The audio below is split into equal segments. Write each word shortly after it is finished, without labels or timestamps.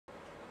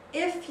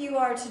if you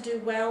are to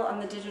do well on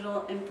the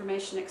digital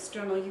information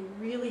external, you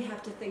really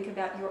have to think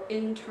about your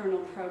internal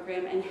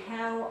program and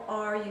how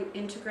are you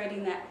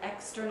integrating that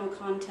external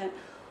content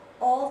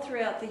all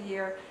throughout the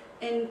year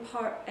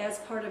as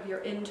part of your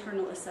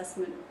internal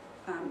assessment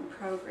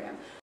program.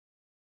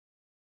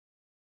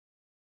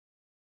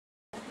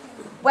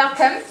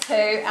 Welcome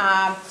to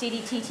our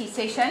CDTT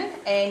session,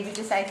 and we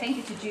just say thank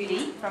you to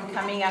Julie for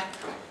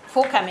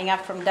coming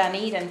up from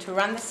Dunedin to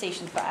run the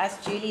session for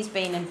us. Julie's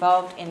been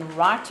involved in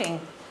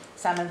writing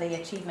some of the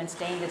achievement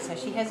standards, so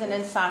she has an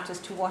insight as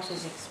to what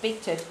is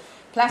expected.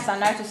 Plus, I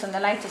noticed in the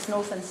latest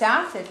North and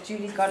South that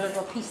Julie's got a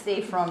little piece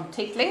there from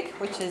TechLink,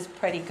 which is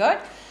pretty good.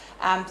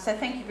 So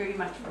thank you very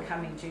much for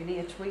coming, Julie.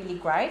 It's really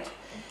great.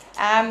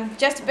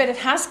 Just a bit of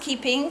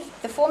housekeeping.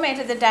 The format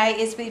of the day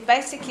is with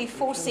basically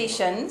 4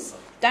 sessions.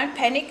 Don't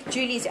panic.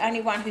 Julie's the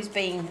only one who's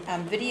being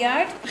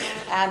videoed,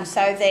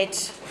 so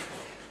that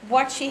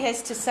what she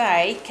has to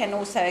say can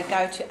also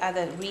go to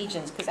other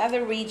regions, because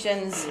other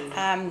regions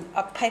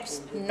are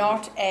perhaps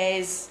not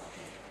as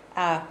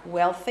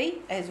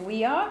wealthy as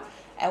we are,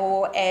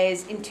 or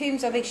as in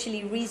terms of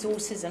actually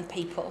resources and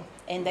people,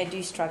 and they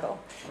do struggle.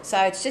 So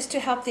it's just to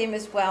help them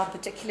as well,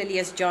 particularly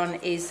as John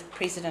is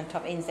president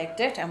of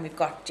NZACDITT, and we've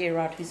got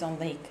Gerard who's on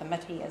the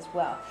committee as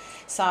well.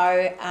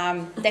 So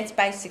that's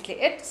basically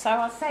it. So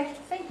I'll say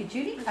thank you,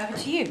 Julie. Over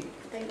to you.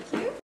 Thank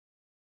you.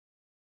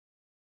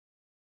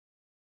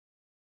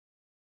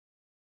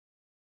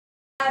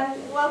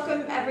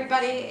 Welcome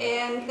everybody,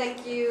 and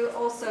thank you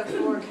also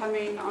for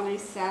coming on a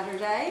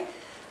Saturday.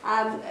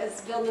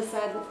 As Vilna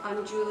said,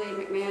 I'm Julie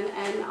McMahon,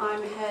 and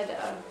I'm head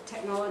of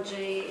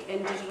technology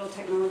and digital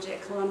technology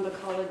at Columba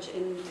College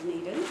in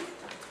Dunedin.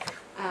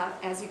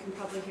 As you can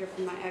probably hear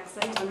from my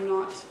accent, I'm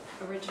not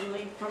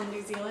originally from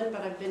New Zealand,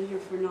 but I've been here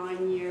for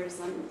 9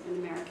 years. I'm an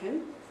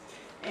American,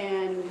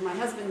 and my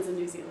husband's a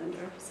New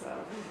Zealander, so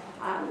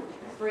I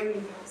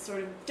bring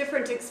sort of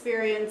different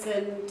experience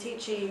in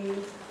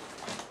teaching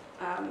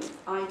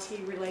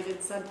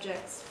IT-related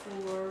subjects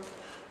for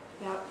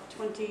about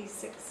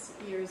 26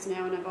 years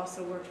now, and I've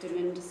also worked in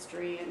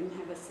industry and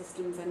have a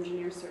systems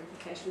engineer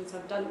certification, so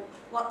I've done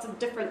lots of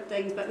different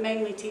things, but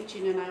mainly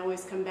teaching, and I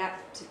always come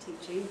back to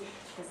teaching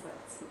because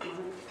that's my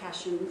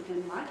passion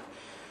in life.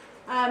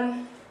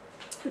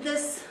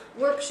 This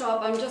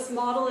workshop, I'm just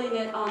modeling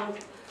it on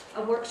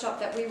a workshop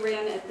that we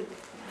ran at the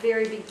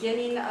very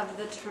beginning of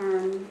the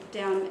term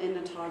down in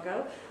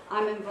Otago.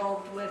 I'm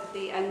involved with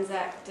the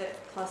NZACDITT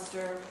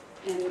cluster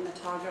in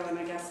Otago, and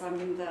I guess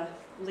I'm the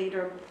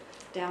leader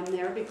down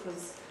there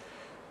because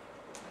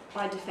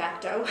by de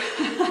facto.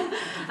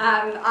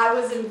 I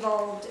was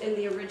involved in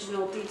the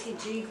original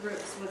DTG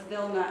groups with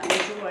Vilna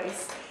and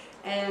Joyce,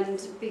 and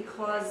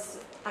because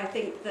I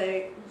think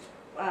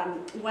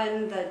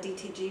when the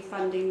DTG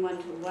funding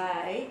went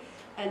away,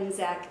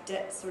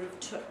 NZACDITT sort of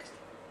took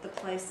the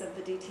place of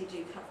the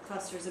DTG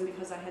clusters, and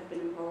because I had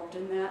been involved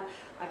in that,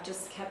 I've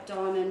just kept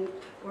on and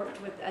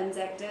worked with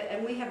NZACDITT,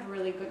 and we have a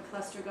really good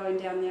cluster going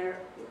down there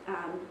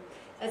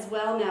as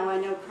well now. I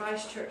know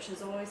Christchurch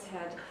has always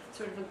had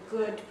sort of a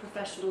good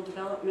professional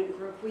development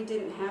group. We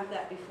didn't have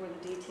that before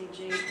the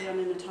DTG down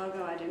in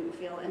Otago, I didn't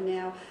feel, and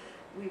now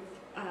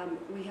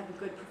we have a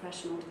good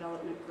professional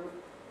development group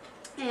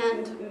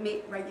and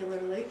meet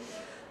regularly.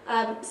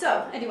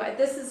 So anyway,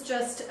 this is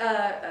just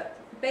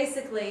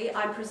basically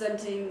I'm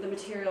presenting the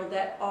material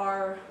that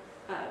our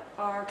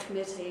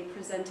committee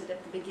presented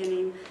at the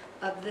beginning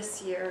of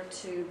this year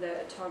to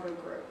the Otago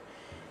group,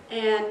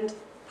 and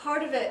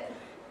part of it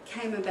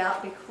came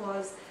about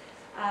because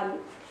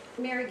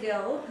Mary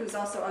Gill, who's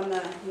also on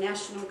the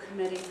national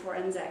committee for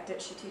NZACDITT,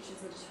 she teaches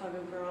at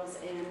Otago Girls,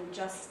 and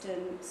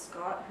Justin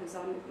Scott, who's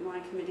on my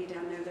committee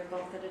down there, they're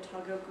both at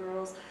Otago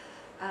Girls,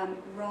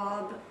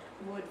 Rob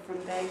Wood from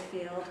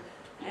Bayfield,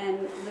 and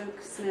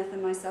Luke Smith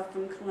and myself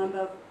from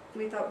Columba.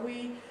 We thought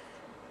we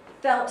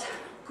felt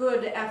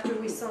good after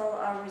we saw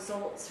our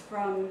results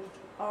from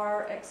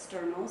our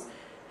externals,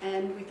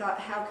 and we thought,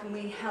 how can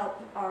we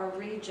help our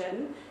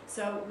region?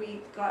 So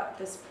we got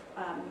this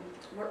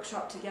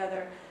workshop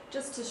together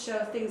just to show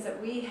things that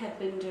we had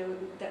been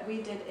doing, that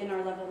we did in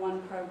our level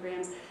 1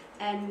 programs,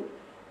 and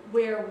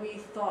where we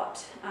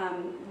thought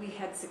we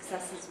had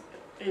successes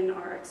in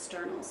our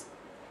externals.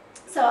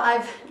 So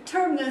I've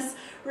termed this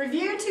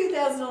Review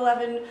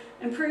 2011,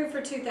 Improve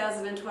for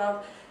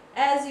 2012.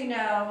 As you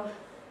know,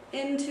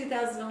 in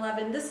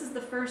 2011, this is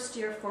the first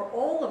year for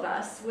all of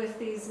us with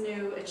these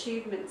new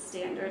achievement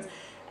standards.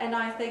 And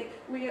I think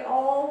we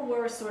all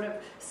were sort of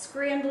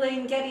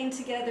scrambling, getting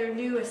together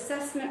new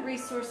assessment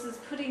resources,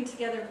 putting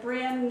together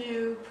brand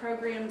new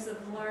programs of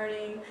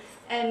learning.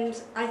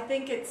 And I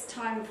think it's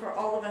time for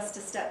all of us to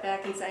step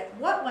back and say,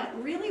 what went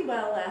really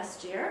well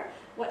last year?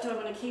 What do I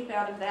want to keep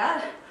out of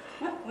that?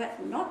 What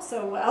went not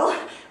so well?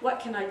 What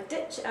can I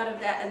ditch out of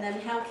that? And then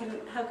how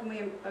can we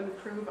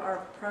improve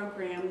our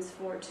programs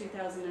for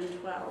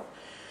 2012?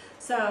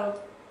 So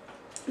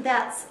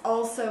that's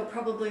also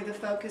probably the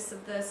focus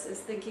of this, is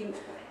thinking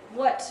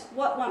what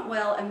went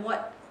well and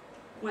what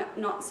went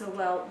not so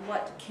well,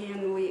 what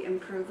can we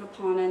improve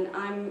upon. And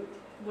I'm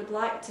would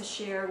like to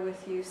share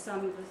with you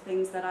some of the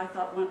things that I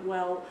thought went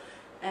well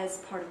as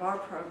part of our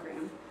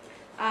program.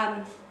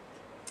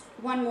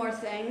 One more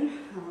thing,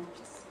 I'll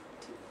just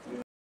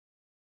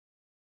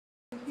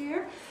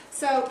here.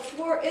 So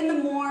in the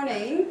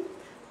morning,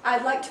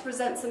 I'd like to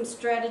present some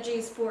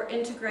strategies for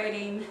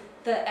integrating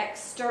the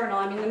external.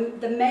 I mean,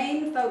 the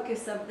main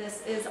focus of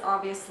this is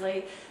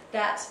obviously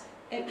that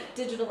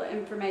digital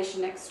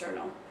information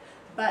external.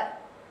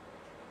 But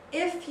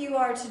if you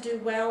are to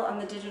do well on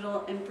the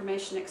digital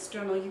information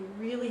external, you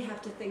really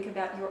have to think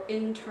about your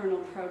internal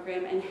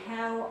program and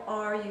how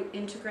are you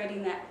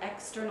integrating that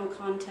external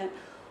content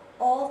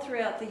all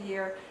throughout the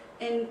year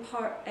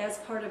as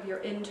part of your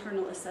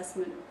internal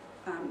assessment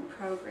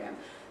program.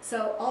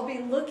 So I'll be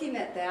looking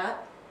at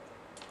that.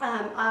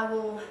 I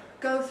will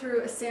go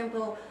through a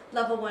sample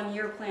level 1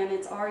 year plan.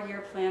 It's our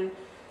year plan.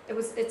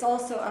 It's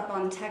also up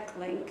on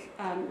TechLink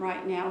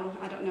right now.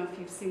 I don't know if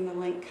you've seen the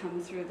link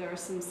come through. There are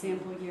some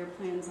sample year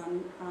plans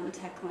on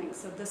TechLink.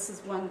 So this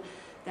is one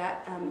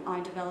that I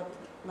developed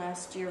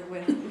last year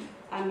with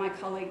my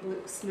colleague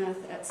Luke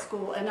Smith at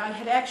school. And I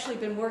had actually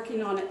been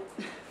working on it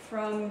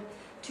from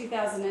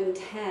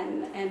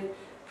 2010 and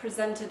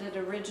presented it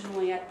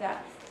originally at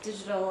that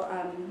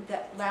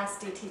that last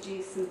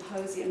DTG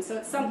symposium. So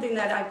it's something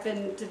that I've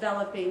been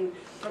developing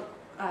for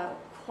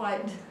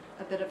quite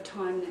a bit of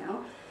time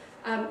now.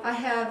 I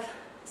have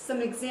some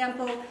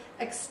example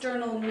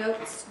external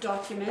notes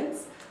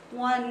documents,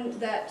 one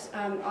that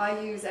I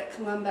use at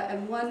Columba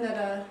and one that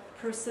a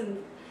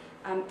person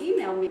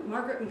emailed me,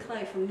 Margaret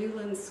McClay from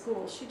Newlands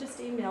School. She just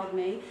emailed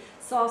me,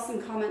 saw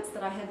some comments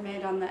that I had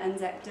made on the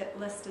NZACDITT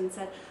list and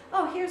said,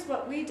 oh, here's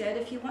what we did.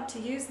 If you want to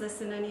use this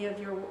in any of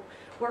your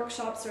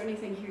workshops or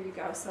anything, here you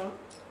go. So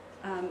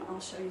I'll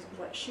show you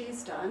what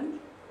she's done.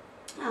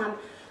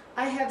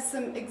 I have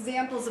some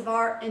examples of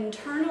our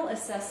internal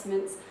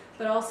assessments,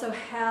 but also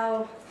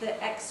how the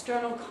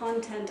external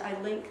content, I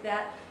link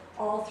that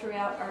all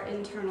throughout our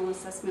internal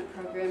assessment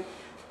program.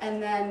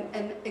 And then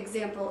an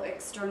example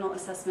external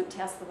assessment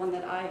test, the one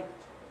that I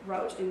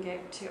wrote and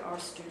gave to our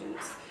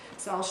students.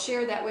 So I'll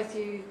share that with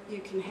you. You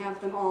can have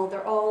them all.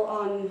 They're all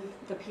on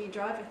the P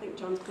drive. I think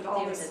John's put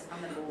all this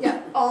on the board.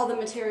 Yeah, all the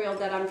material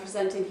that I'm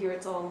presenting here,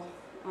 it's all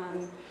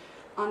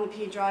on the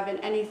P drive, and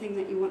anything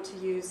that you want to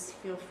use,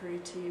 feel free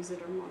to use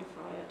it or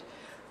modify it.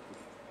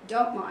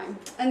 Don't mind.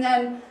 And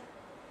then,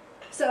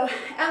 so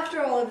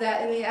after all of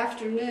that, in the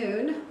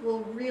afternoon,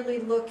 we'll really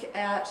look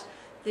at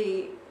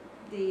the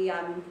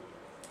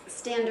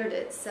standard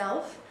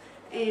itself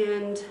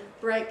and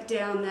break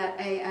down that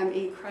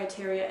AME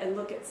criteria and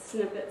look at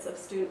snippets of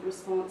student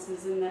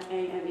responses in the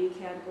AME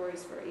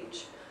categories for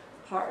each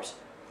part.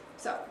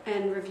 So,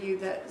 and review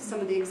some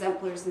of the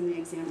exemplars in the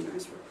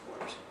examiner's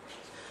report.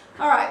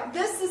 All right,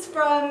 this is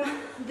from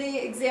the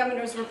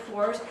examiner's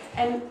report,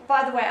 and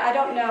by the way, I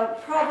don't know,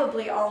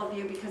 probably all of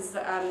you, because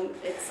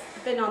it's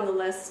been on the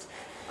list.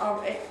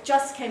 It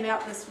just came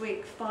out this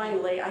week,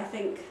 finally, I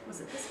think,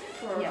 was it this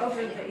week or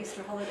over the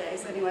Easter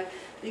holidays? Anyway,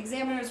 the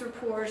examiner's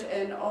report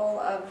and all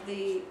of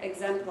the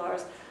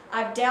exemplars,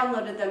 I've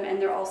downloaded them,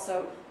 and they're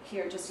also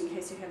here, just in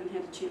case you haven't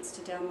had a chance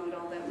to download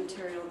all that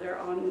material. They're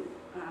on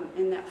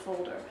in that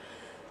folder.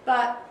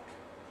 But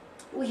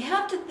we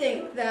have to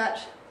think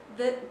that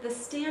the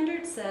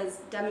standard says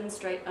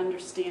demonstrate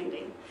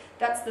understanding.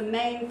 That's the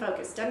main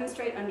focus,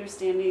 demonstrate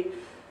understanding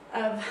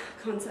of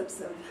concepts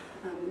of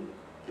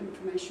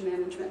information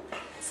management.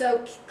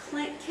 So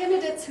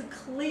candidates who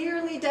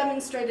clearly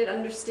demonstrated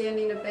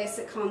understanding of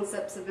basic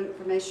concepts of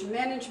information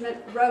management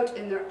wrote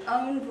in their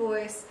own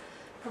voice,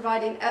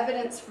 providing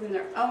evidence from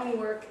their own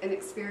work and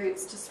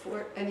experience to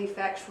support any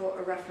factual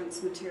or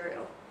reference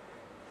material.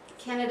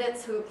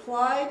 Candidates who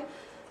applied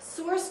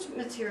sourced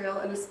material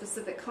in a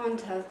specific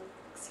context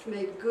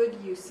made good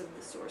use of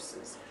the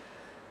sources.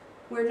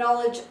 Where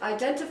knowledge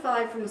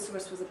identified from a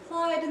source was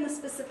applied in the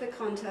specific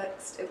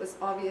context, it was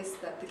obvious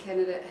that the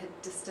candidate had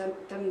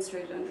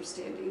demonstrated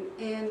understanding.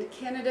 And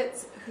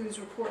candidates whose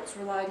reports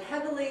relied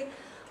heavily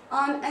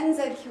on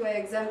NZQA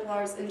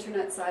exemplars,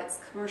 internet sites,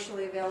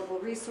 commercially available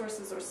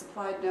resources, or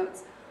supplied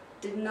notes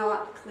did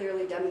not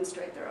clearly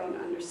demonstrate their own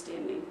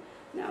understanding.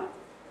 Now,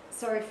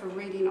 sorry for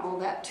reading all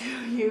that to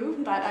you,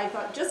 but I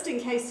thought just in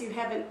case you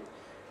haven't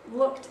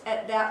looked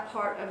at that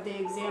part of the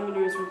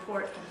examiner's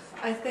report,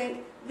 I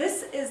think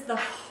this is the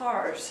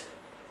heart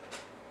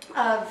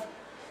of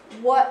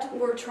what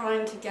we're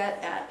trying to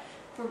get at.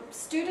 For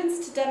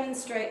students to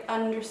demonstrate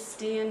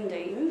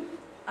understanding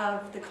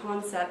of the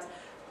concepts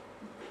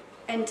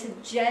and to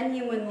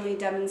genuinely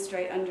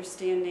demonstrate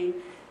understanding,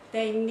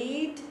 they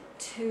need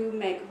to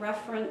make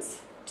reference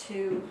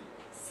to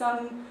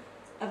some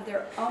of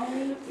their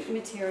own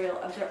material,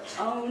 of their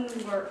own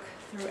work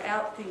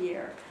throughout the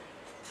year.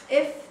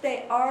 If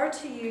they are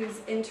to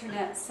use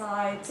internet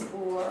sites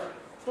or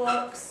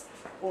books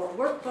or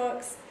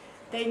workbooks,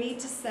 they need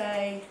to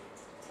say,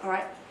 all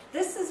right,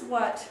 this is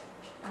what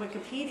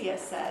Wikipedia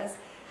says,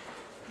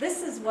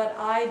 this is what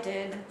I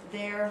did,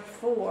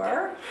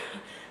 therefore,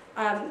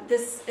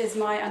 this is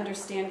my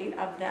understanding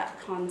of that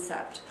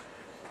concept.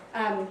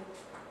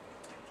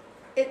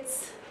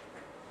 It's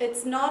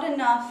it's not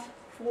enough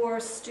for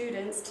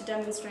students to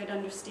demonstrate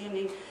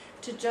understanding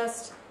to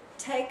just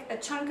take a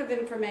chunk of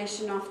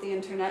information off the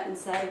internet and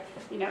say,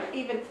 you know,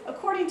 even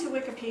according to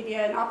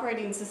Wikipedia, an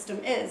operating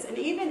system is, and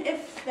even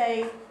if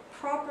they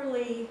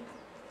properly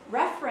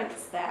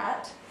reference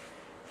that,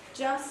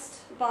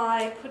 just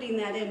by putting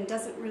that in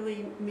doesn't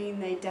really mean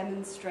they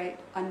demonstrate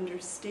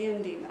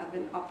understanding of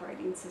an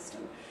operating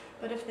system.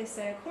 But if they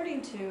say,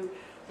 according to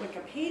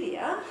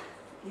Wikipedia,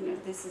 you know,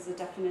 this is a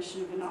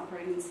definition of an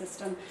operating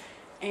system,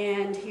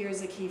 and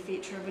here's a key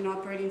feature of an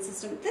operating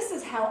system, this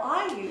is how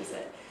I use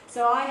it.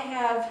 So I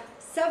have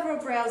several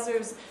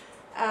browsers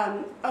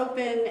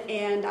open,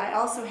 and I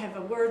also have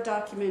a Word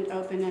document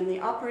open, and the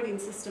operating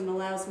system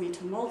allows me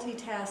to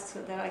multitask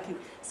so that I can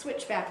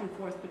switch back and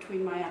forth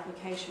between my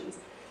applications.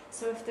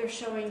 So if they're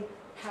showing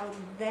how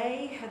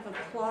they have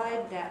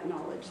applied that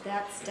knowledge,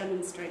 that's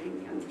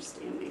demonstrating the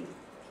understanding.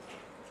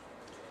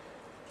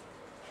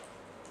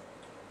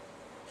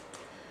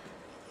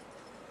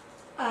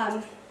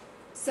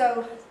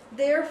 So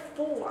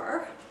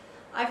therefore,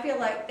 I feel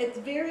like it's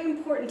very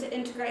important to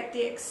integrate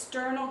the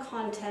external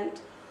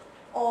content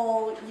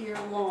all year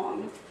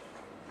long,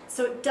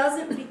 so it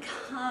doesn't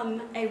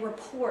become a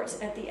report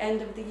at the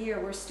end of the year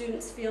where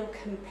students feel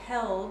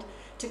compelled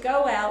to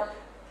go out,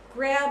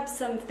 grab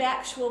some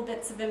factual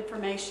bits of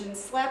information,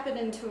 slap it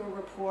into a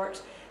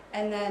report,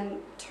 and then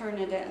turn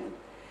it in.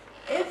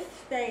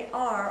 If they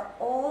are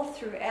all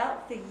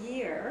throughout the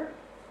year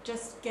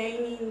just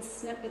gaining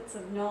snippets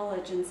of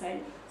knowledge and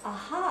saying,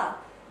 aha,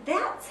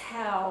 that's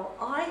how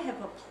I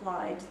have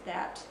applied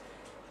that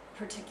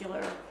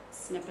particular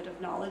snippet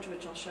of knowledge,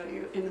 which I'll show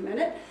you in a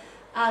minute,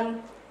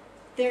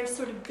 they're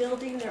sort of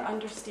building their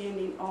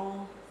understanding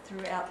all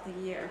throughout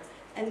the year.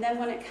 And then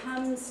when it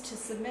comes to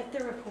submit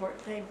their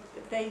report,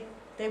 they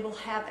will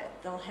have it.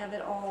 They'll have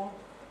it all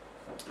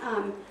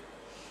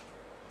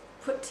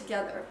put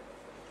together.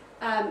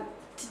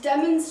 To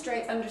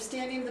demonstrate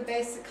understanding of the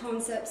basic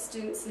concepts,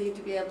 students need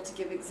to be able to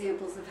give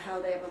examples of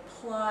how they have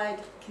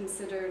applied,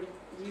 considered,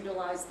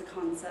 utilized the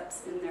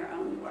concepts in their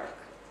own work.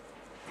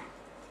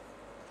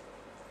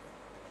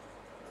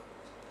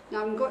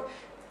 Now I'm going.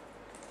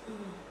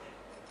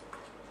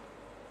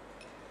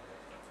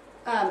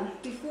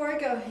 Before I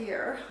go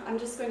here, I'm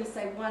just going to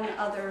say one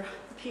other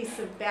piece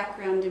of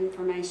background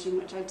information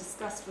which I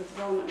discussed with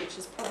Rona, which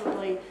is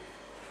probably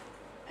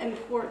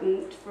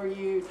important for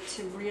you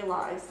to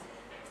realize.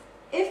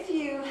 If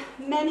you,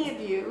 many of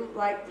you,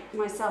 like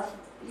myself,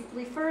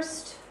 we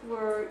first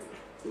were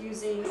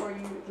using, or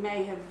you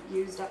may have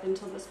used up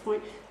until this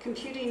point,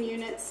 computing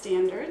unit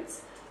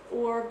standards,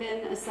 or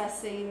been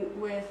assessing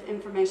with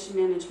information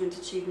management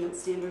achievement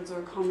standards, or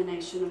a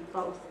combination of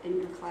both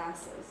in your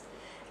classes.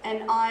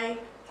 And I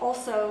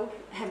also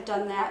have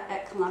done that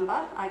at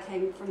Columba. I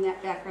came from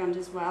that background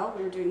as well.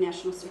 We were doing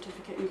National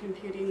Certificate in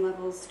Computing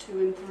levels 2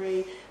 and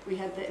 3. We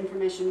had the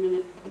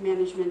information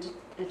management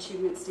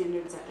achievement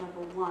standards at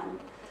level 1.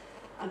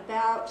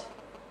 About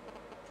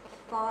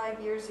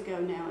 5 years ago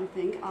now, I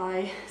think,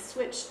 I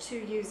switched to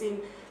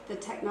using the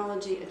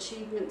technology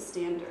achievement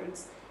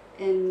standards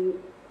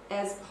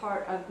as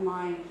part of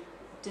my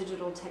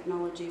digital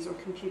technologies or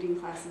computing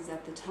classes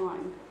at the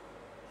time.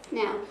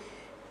 Now,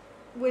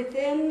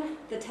 within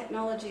the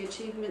technology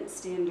achievement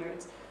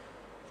standards,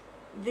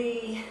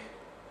 the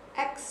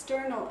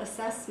external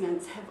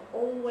assessments have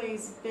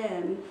always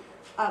been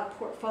a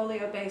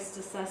portfolio-based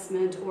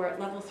assessment, or at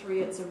level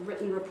 3 it's a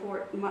written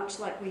report, much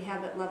like we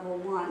have at level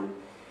 1,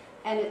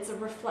 and it's a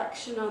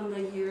reflection on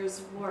the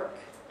year's work.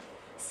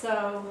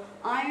 So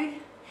I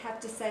have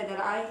to say that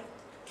I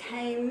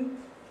came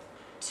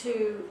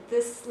to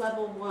this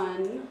level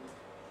 1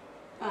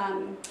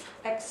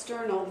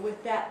 external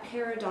with that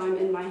paradigm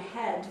in my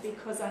head,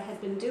 because I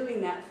had been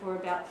doing that for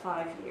about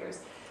 5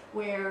 years,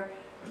 where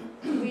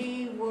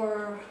we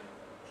were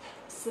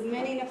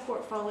submitting a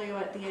portfolio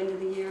at the end of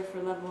the year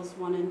for levels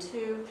 1 and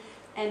 2,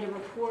 and a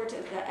report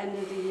at the end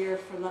of the year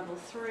for level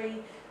 3,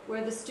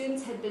 where the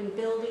students had been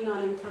building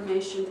on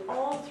information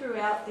all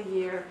throughout the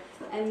year,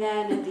 and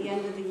then at the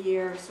end of the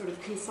year sort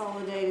of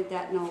consolidated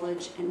that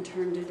knowledge and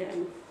turned it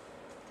in.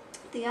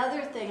 The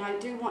other thing I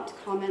do want to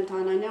comment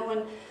on, I know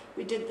when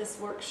we did this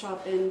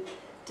workshop in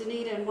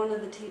Dunedin, and one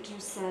of the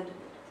teachers said,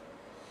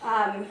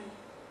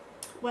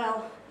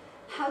 well,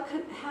 how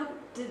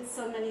did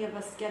so many of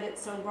us get it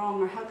so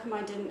wrong, or how come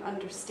I didn't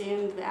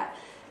understand that?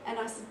 And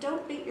I said,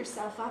 don't beat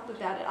yourself up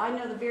about it. I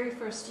know the very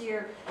first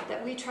year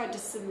that we tried to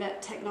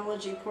submit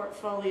technology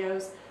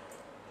portfolios,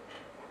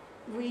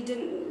 we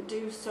didn't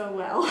do so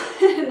well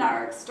in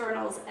our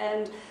externals,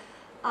 and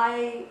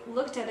I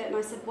looked at it and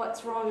I said,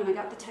 what's wrong? And I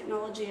got the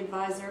technology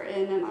advisor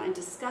in and I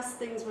discussed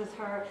things with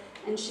her,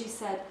 and she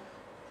said,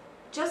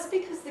 just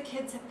because the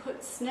kids have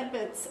put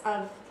snippets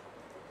of,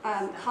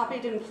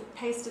 copied and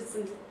pasted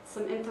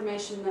some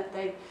information that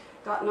they've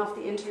gotten off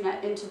the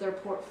internet into their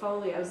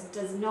portfolios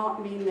does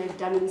not mean they've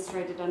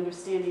demonstrated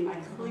understanding. I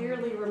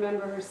clearly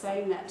remember her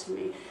saying that to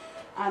me.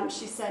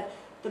 She said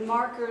the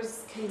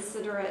markers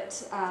consider it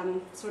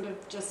sort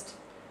of just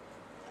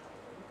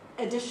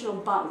additional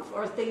bump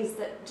or things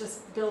that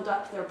just build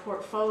up their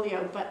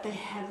portfolio, but they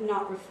have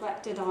not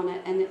reflected on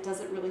it, and it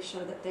doesn't really show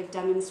that they've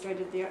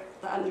demonstrated the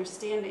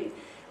understanding.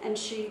 And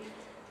she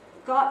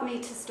got me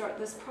to start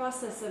this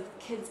process of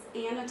kids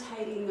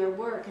annotating their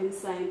work and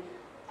saying,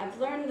 I've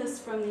learned this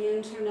from the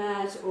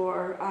internet,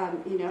 or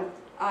you know,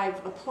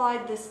 I've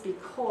applied this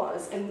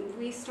because, and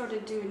we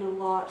started doing a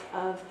lot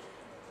of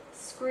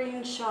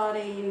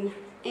screenshotting,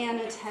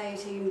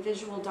 annotating,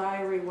 visual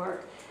diary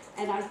work,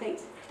 and I think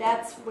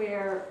that's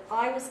where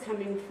I was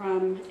coming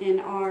from in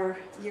our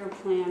year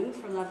plan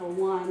for level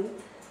 1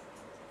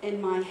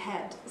 in my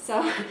head.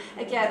 So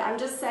again, I'm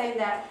just saying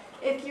that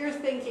if you're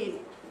thinking,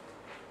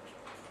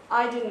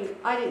 I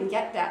didn't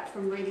get that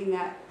from reading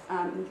that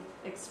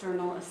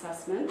external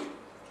assessment.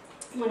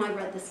 When I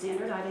read the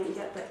standard, I didn't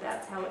get that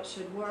that's how it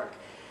should work.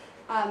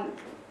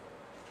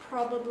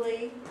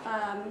 Probably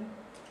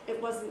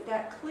it wasn't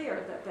that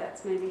clear that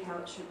that's maybe how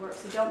it should work.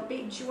 So don't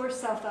beat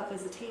yourself up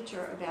as a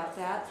teacher about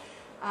that.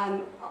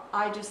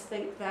 I just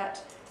think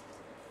that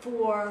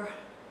for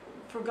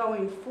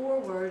going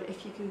forward,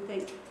 if you can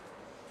think,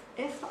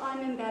 if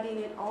I'm embedding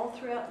it all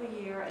throughout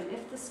the year, and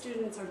if the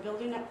students are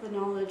building up the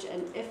knowledge,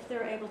 and if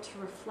they're able to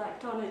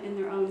reflect on it in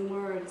their own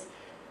words,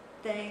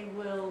 they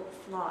will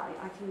fly.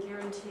 I can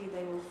guarantee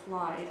they will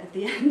fly at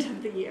the end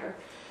of the year.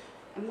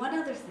 And one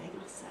other thing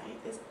I'll say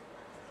is,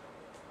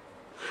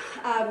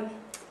 I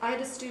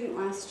had a student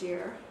last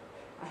year,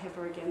 I have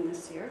her again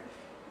this year,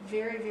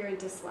 very, very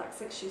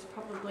dyslexic. She's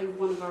probably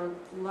one of our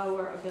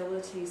lower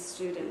ability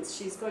students.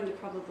 She's going to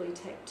probably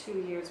take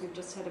 2 years. We've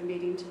just had a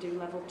meeting to do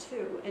level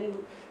 2, and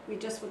we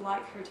just would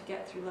like her to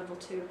get through level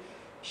 2.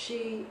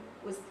 She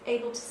was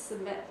able to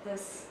submit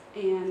this,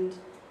 and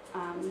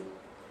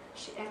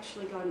she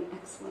actually got an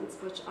excellence,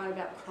 which I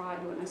about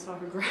cried when I saw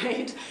her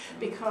grade,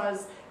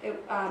 because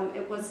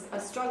it was a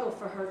struggle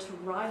for her to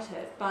write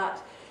it,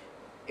 but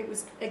it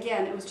was,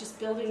 again, it was just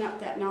building up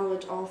that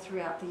knowledge all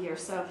throughout the year.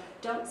 So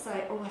don't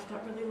say, oh, I've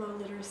got really low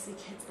literacy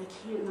kids, they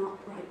cannot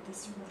write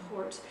this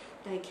report.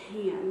 They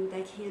can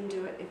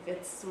do it if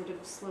it's sort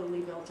of slowly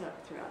built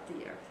up throughout the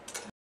year.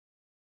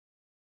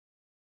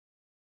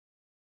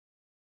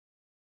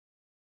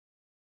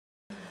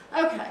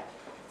 Okay,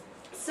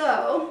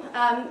 so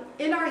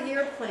in our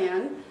year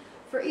plan,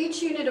 for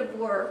each unit of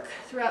work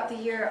throughout the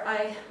year,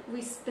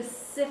 we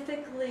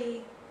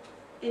specifically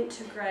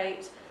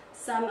integrate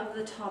some of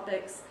the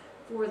topics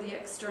for the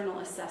external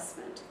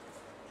assessment.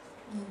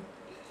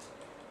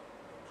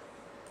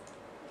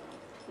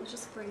 I'll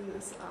just bring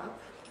this up.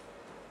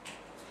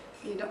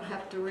 You don't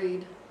have to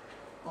read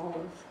all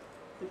of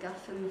the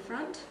guff in the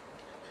front.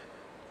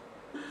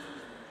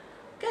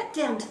 Get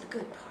down to the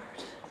good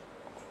part.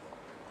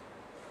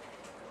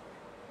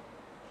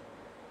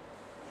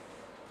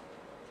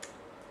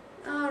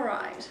 All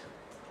right.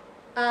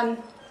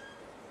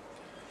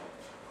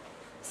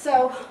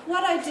 So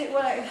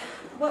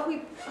what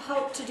we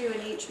hope to do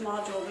in each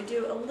module, we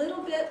do a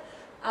little bit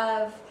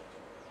of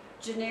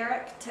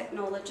generic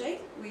technology.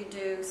 We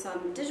do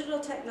some digital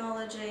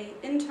technology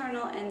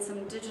internal and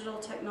some digital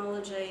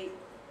technology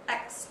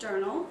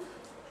external,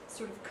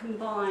 sort of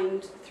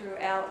combined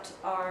throughout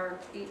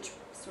each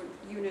sort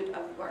of unit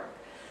of work.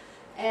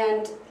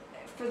 And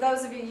for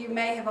those of you, you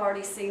may have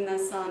already seen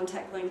this on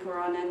TechLink or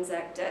on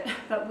NZACDITT,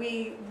 but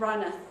we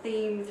run a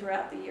theme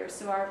throughout the year.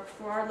 So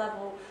for our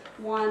level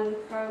 1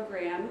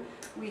 program,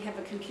 we have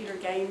a computer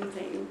game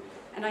theme.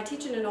 And I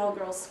teach in an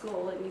all-girls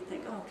school, and you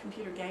think, oh,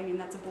 computer gaming,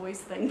 that's a boys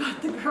thing,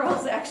 but the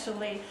girls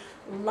actually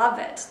love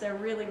it. They're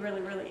really,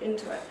 really, really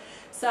into it.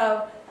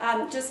 So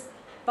just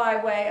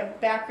by way of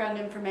background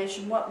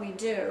information, what we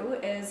do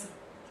is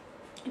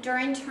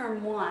during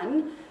term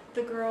 1,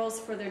 the girls,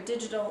 for their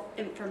digital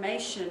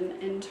information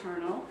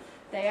internal,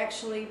 they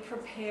actually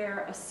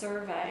prepare a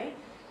survey,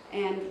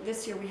 and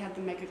this year we had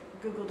them make a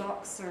Google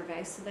Docs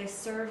survey. So they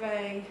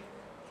survey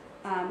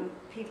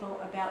people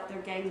about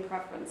their game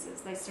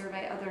preferences. They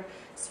survey other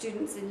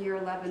students in year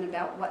 11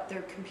 about what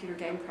their computer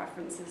game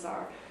preferences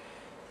are.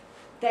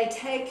 They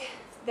take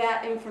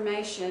that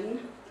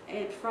information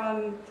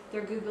from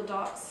their Google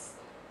Docs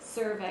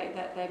survey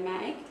that they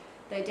make.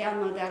 They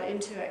download that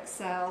into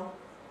Excel.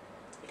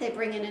 They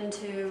bring it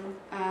into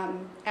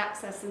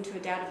access into a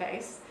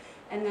database,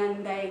 and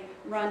then they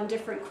run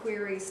different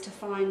queries to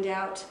find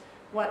out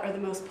what are the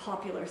most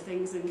popular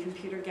things in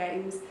computer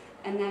games.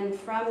 And then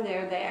from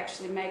there, they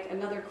actually make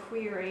another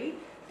query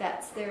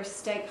that's their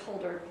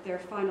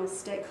final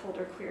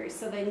stakeholder query.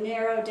 So they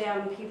narrow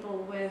down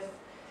people with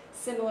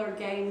similar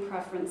game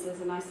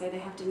preferences, and I say they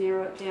have to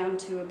narrow it down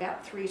to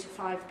about 3 to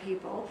 5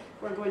 people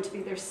who are going to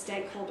be their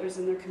stakeholders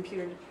in their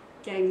computer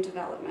game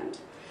development.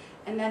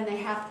 And then they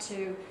have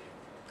to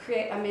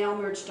create a mail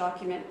merge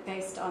document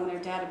based on their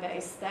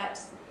database that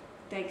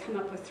they come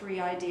up with 3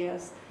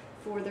 ideas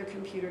for their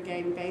computer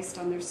game based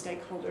on their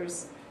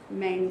stakeholders'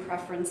 main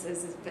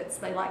preferences. If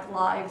they like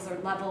lives or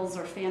levels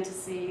or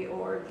fantasy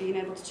or being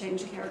able to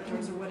change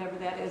characters or whatever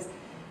that is.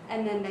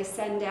 And then they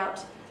send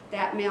out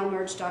that mail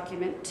merge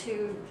document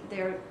to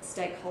their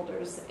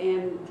stakeholders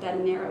and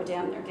then narrow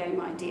down their game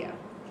idea.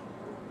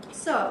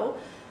 So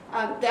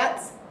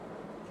that's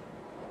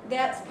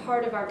that's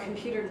part of our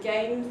computer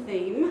game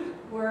theme.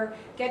 We're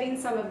getting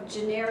some of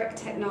generic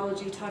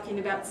technology, talking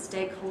about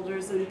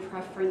stakeholders and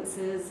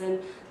preferences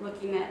and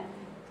looking at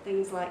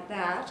things like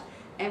that.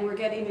 And we're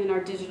getting in our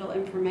digital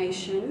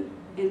information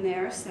in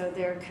there, so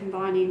they're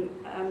combining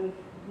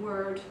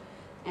Word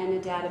and a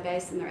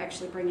database, and they're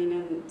actually bringing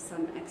in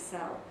some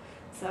Excel.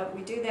 So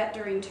we do that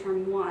during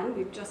term 1.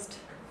 We've just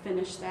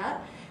finished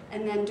that.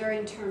 And then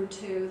during term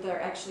 2,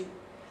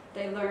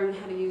 they learn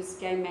how to use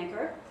Game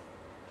Maker,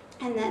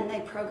 and then they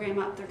program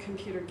up their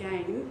computer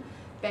game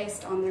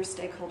based on their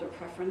stakeholder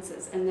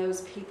preferences, and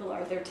those people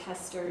are their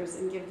testers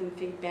and give them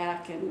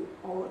feedback and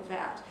all of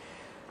that.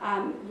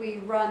 We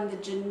run the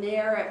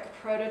generic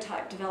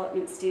prototype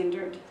development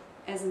standard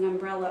as an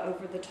umbrella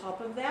over the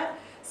top of that,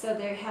 so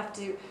they have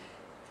to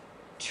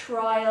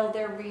trial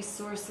their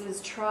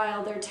resources,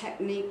 trial their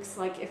techniques,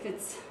 like if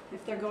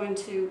they're going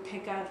to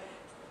pick up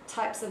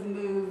types of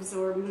moves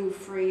or move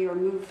free or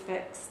move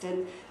fixed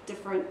and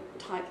different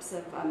types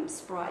of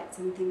sprites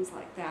and things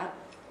like that.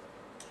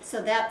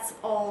 So that's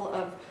all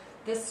of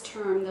this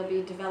term. They'll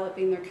be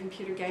developing their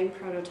computer game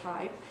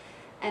prototype,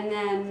 and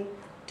then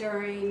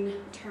during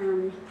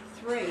term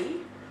 3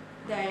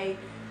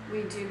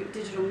 we do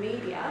digital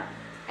media,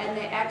 and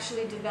they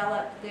actually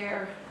develop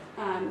their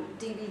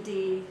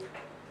DVD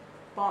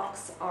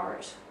box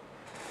art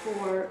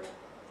for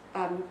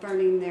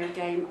burning their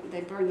game.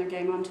 They burn their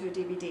game onto a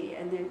DVD,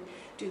 and they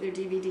do their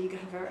DVD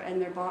cover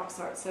and their box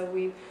art. So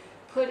we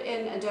put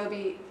in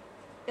Adobe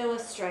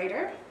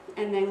Illustrator,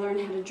 and they learn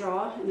how to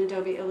draw in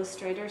Adobe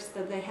Illustrator, so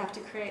that they have to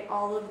create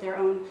all of their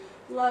own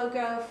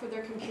logo for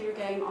their computer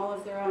game, all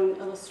of their own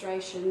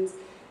illustrations,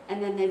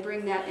 and then they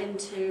bring that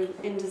into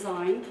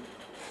InDesign.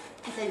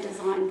 They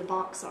design the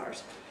box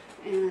art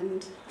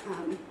and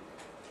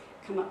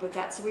come up with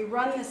that. So we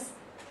run this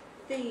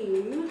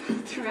theme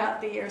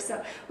throughout the year.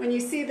 So when you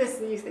see this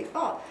and you think,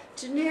 oh,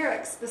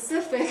 generic,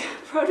 specific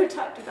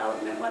prototype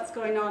development, what's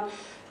going on?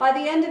 By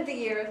the end of the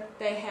year,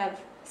 they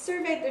have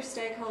surveyed their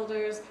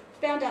stakeholders,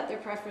 found out their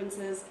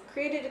preferences,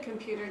 created a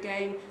computer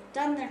game,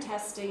 done their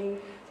testing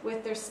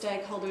with their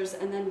stakeholders,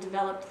 and then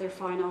developed their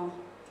final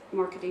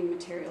marketing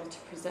material to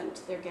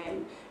present their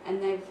game.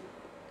 And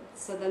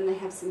so then they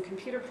have some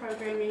computer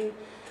programming,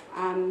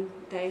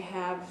 they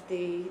have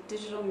the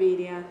digital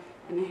media,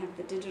 and they have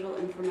the digital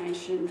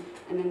information,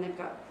 and then they've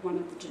got one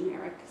of the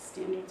generic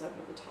standards over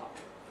the top.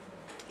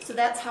 So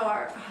that's how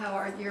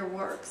our year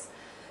works.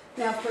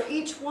 Now for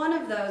each one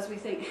of those, we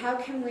think, how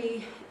can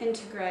we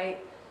integrate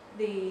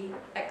the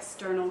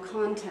external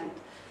content?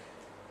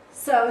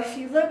 So if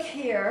you look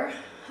here,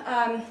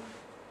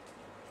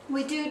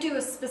 we do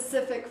a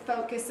specific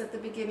focus at the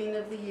beginning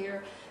of the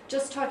year,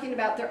 just talking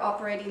about their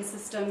operating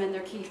system and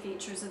their key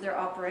features of their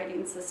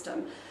operating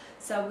system.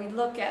 So we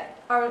look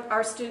at,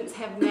 our students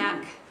have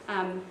Mac,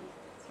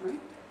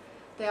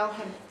 they all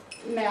have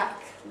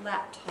Mac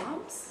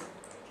laptops.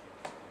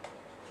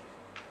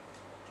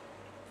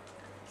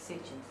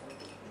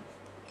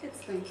 It's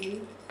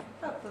thinking,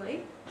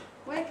 hopefully.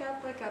 Wake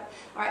up, wake up.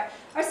 All right,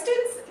 our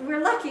students, we're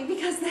lucky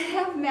because they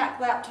have Mac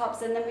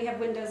laptops, and then we have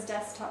Windows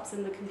desktops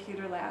in the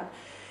computer lab.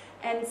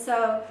 And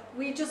so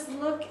we just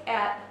look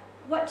at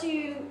what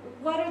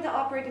are the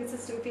operating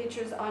system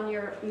features on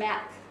your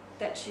Mac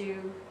that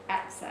you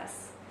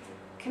access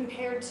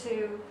compared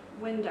to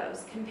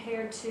Windows,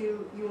 compared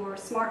to your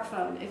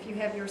smartphone, if you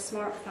have your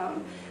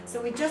smartphone.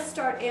 So we just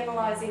start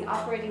analyzing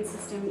operating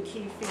system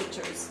key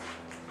features.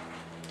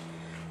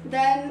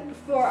 Then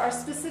for our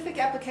specific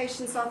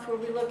application software,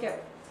 we look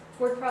at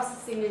word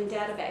processing and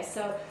database.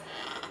 So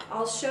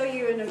I'll show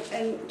you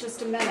in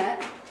just a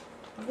minute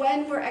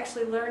when we're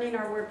actually learning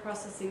our word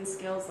processing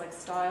skills like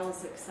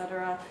styles,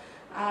 etc.,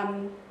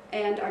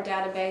 and our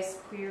database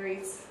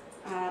queries,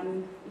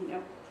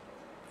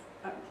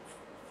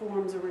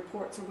 forms or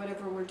reports or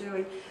whatever we're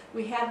doing.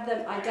 We have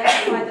them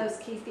identify those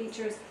key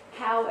features,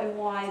 how and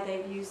why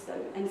they've used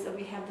them, and so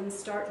we have them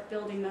start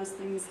building those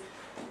things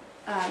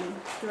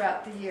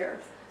throughout the year.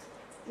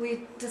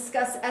 We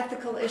discuss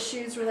ethical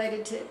issues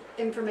related to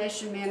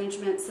information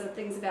management, so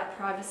things about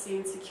privacy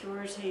and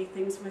security,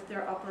 things with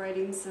their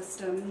operating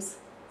systems.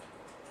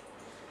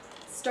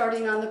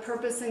 Starting on the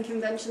purpose and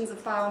conventions of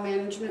file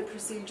management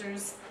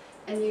procedures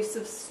and use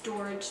of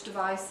storage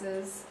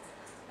devices.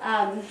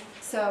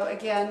 So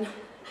again,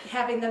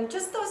 having them,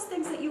 just those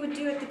things that you would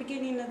do at the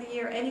beginning of the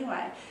year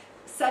anyway.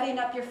 Setting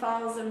up your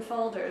files and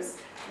folders.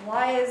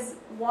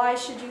 Why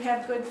should you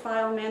have good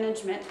file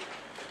management?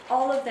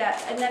 All of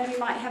that, and then we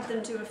might have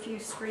them do a few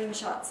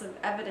screenshots of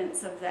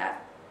evidence of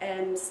that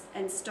and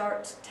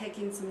start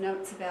taking some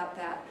notes about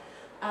that.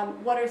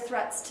 What are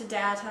threats to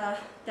data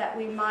that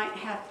we might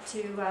have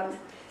to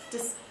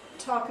just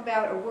talk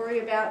about or worry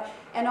about,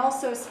 and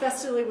also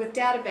especially with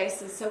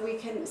databases, so we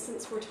can,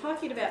 since we're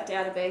talking about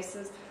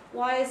databases,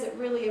 why is it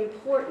really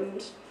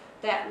important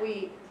that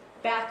we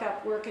back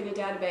up work in a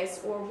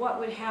database, or what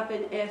would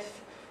happen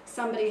if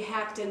somebody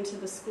hacked into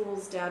the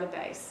school's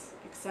database,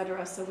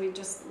 etc. So we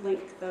just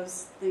link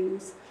those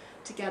things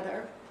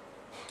together.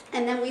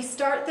 And then we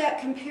start that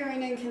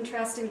comparing and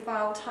contrasting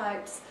file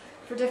types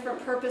for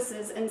different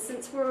purposes, and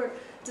since we're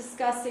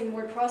discussing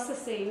word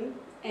processing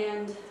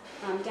and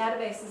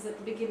databases at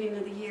the beginning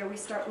of the year, we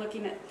start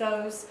looking at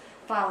those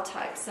file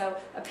types. So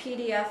a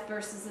PDF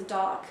versus a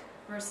doc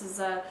versus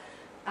a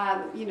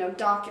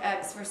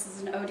docx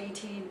versus an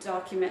ODT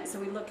document. So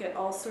we look at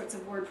all sorts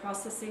of word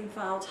processing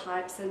file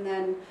types and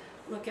then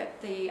look at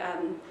the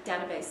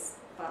database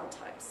file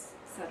types,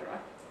 etc.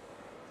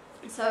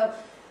 So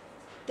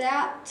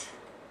that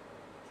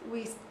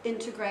we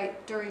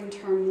integrate during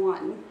term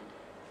 1.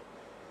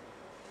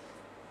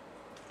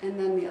 And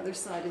then the other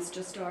side is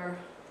just our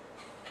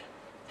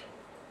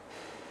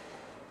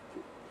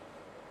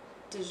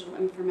digital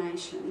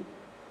information.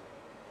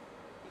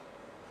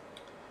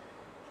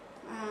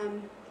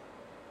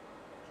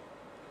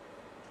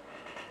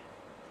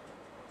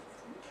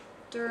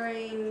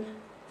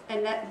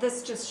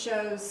 This just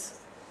shows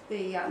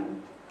the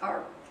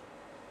our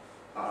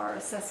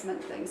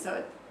assessment thing.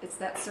 So it's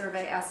that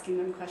survey asking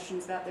them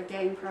questions about their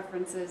game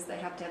preferences. They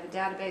have to have a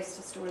database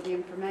to store the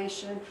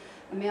information,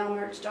 a mail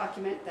merge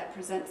document that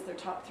presents their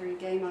top 3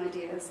 game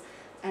ideas,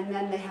 and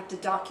then they have to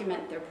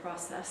document their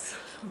process.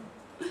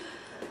 They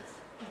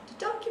have to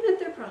document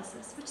their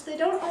process, which they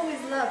don't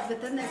always love,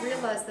 but then they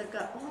realize they've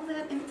got all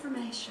that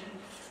information.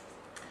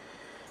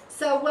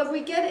 So when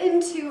we get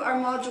into our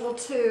module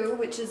 2,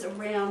 which is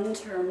around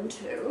term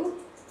 2,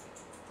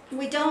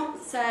 we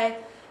don't say,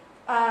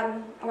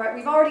 all right,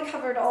 we've already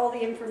covered all the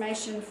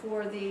information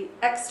for the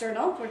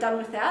external. We're done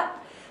with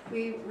that.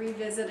 We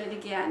revisit it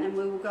again, and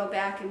we will go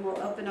back and we'll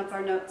open up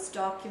our notes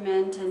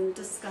document and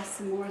discuss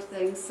some more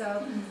things.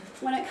 So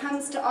when it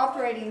comes to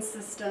operating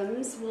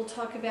systems, we'll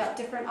talk about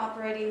different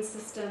operating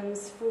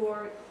systems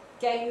for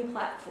game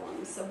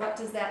platforms. So what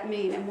does that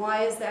mean, and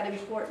why is that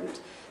important?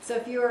 So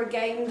if you're a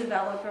game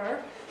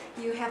developer,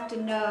 you have to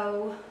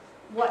know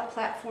what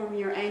platform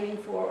you're aiming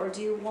for, or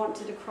do you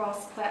want it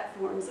across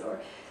platforms,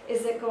 or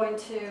is it going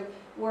to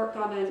work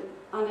on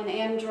an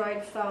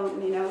Android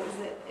phone? You know,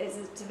 is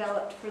it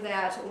developed for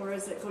that, or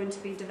is it going to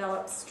be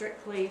developed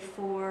strictly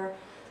for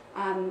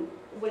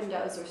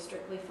Windows or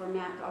strictly for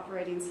Mac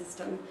operating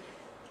system?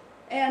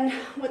 And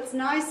what's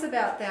nice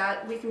about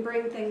that, we can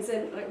bring things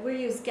in. Like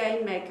we use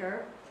Game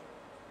Maker.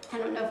 I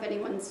don't know if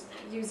anyone's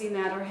using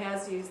that or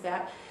has used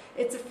that.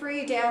 It's a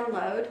free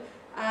download.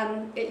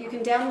 You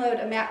can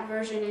download a Mac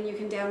version and you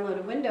can download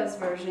a Windows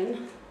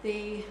version.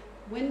 The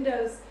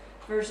Windows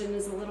version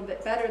is a little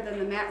bit better than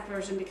the Mac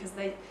version because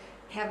they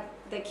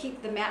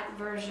keep the Mac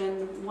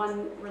version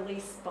one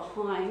release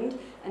behind,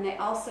 and they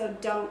also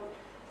don't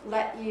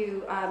let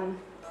you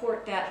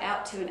port that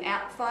out to an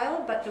app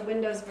file, but the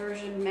Windows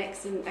version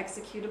makes an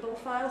executable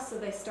file, so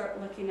they start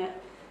looking at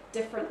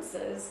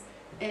differences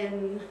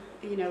in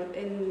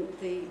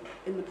the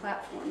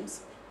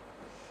platforms.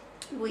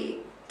 We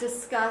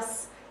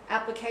discuss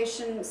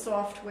application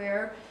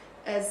software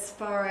as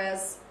far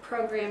as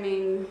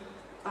programming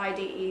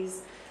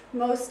IDEs.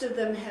 Most of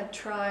them have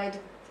tried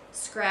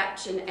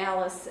Scratch and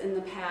Alice in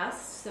the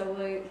past, so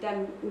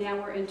now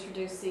we're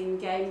introducing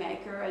Game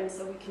Maker, and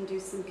so we can do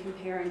some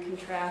compare and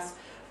contrast.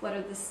 What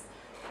are the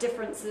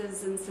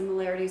differences and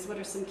similarities? What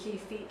are some key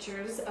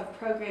features of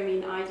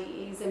programming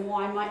IDEs, and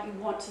why might you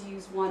want to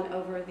use one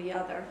over the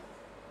other?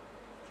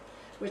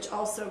 Which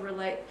also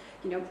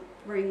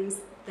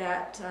brings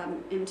that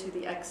into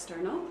the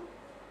external.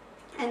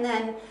 And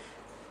then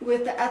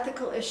with the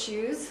ethical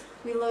issues,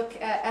 we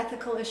look at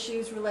ethical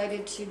issues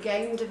related to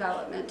game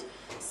development.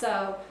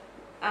 So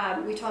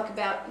we talk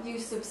about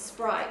use of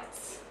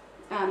sprites.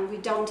 We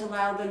don't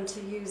allow them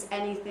to use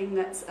anything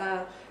that's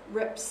a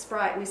ripped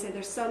sprite. And we say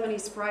there's so many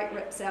sprite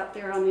rips out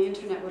there on the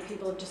internet where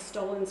people have just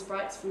stolen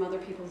sprites from other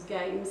people's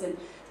games, and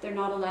they're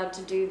not allowed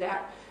to do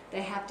that.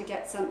 They have to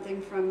get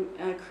something from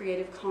a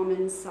Creative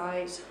Commons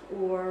site,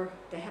 or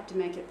they have to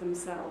make it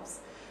themselves.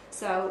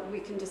 So we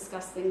can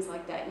discuss things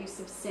like that. Use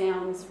of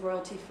sounds,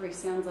 royalty-free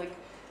sounds like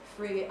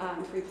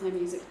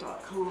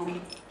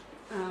freeplaymusic.com.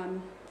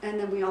 And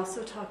then we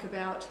also talk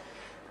about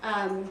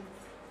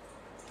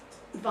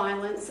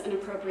violence and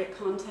appropriate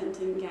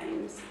content in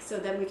games. So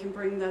then we can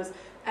bring those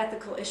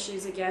ethical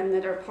issues again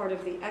that are part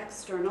of the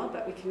external,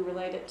 but we can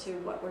relate it to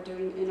what we're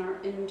doing in our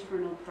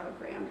internal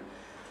program.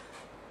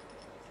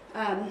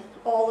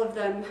 All of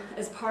them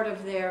as part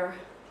of their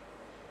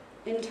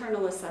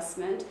internal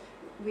assessment.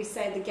 We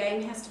say the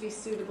game has to be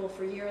suitable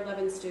for Year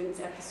 11 students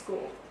at the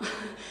school.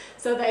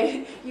 So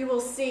you will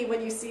see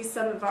when you see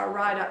some of our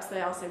write-ups,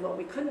 they all say, well,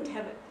 we couldn't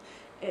have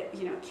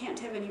can't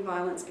have any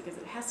violence because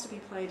it has to be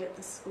played at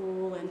the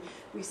school. And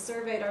we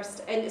surveyed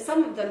and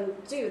some of them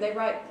do. They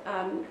write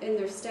in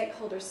their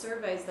stakeholder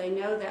surveys, they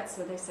know that,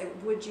 so they say,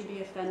 would you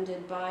be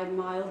offended by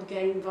mild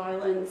game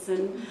violence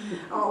and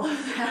all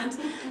of that?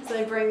 So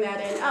they bring that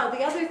in. Oh,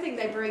 the other thing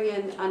they bring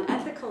in on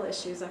ethical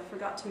issues, I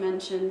forgot to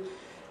mention,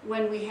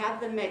 when we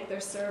have them make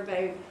their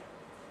survey,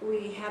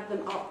 we have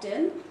them opt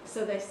in.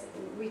 So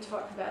we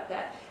talk about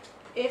that.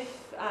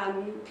 If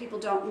people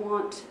don't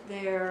want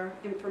their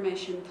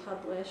information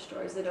published,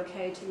 or is it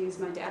okay to use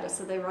my data?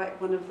 So they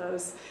write one of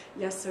those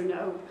yes or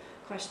no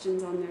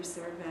questions on their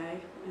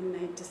survey, and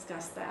they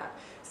discuss that.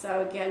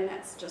 So again,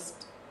 that's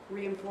just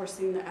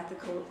reinforcing the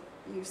ethical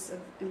use of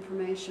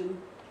information.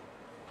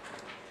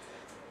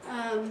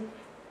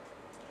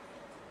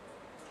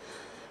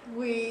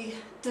 We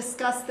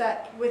discussed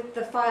that with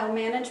the file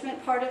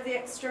management part of the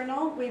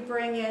external. We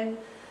bring in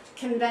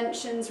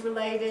conventions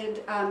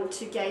related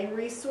to game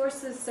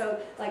resources, so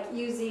like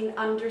using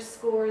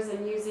underscores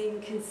and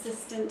using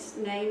consistent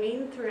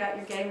naming throughout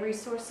your game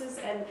resources,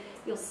 and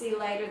you'll see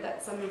later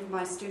that some of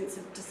my students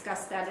have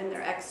discussed that in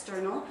their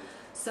external.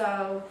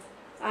 So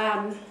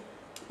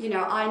you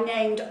know, I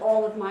named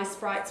all of my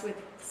sprites with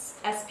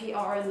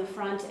SPR in the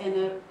front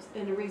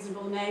and a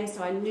reasonable name,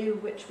 so I knew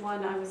which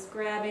one I was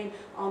grabbing.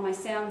 All my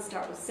sounds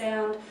start with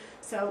sound,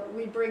 so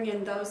we bring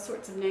in those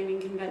sorts of naming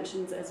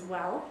conventions as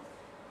well.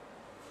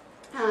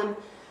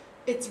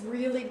 It's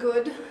really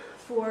good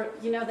for,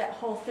 you know, that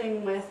whole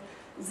thing with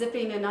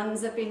zipping and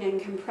unzipping and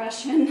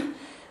compression.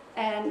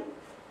 And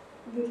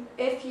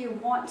if you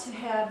want to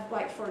have,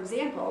 like, for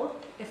example,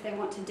 if they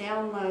want to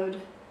download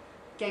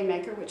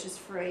GameMaker, which is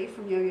free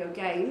from Yo-Yo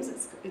Games,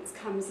 it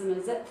comes in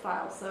a zip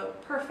file, so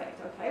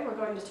perfect. Okay, we're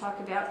going to talk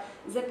about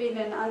zipping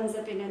and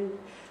unzipping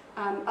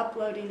and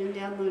uploading and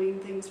downloading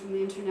things from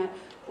the internet.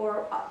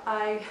 Or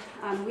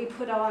we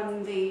put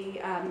on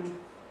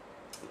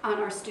on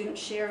our student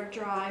shared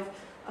drive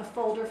a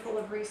folder full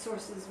of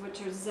resources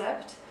which are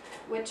zipped,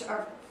 which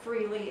are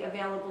freely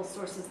available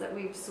sources that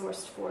we've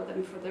sourced for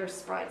them for their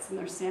sprites and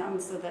their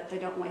sounds, so that they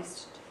don't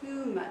waste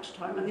too much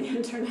time on the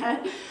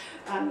internet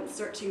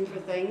searching for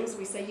things.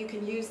 We say you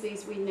can use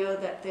these. We know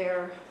that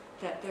they're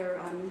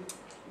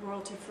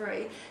royalty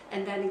free.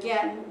 And then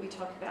again, we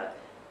talk about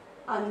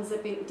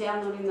unzipping,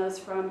 downloading those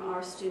from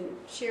our student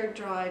shared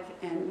drive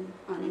and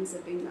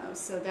unzipping those.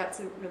 So that's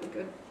a really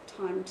good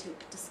time to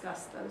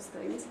discuss those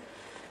things.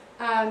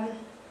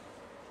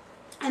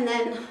 And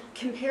then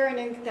comparing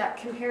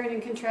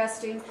and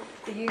contrasting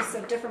the use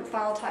of different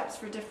file types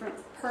for different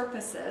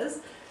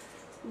purposes.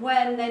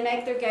 When they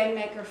make their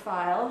GameMaker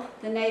file,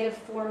 the native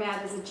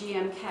format is a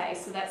GMK,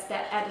 so that's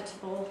that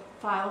editable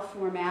file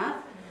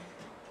format.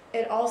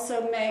 It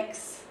also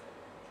makes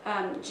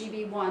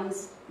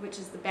GB1s, which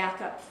is the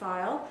backup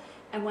file,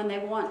 and when they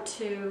want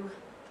to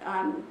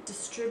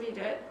distribute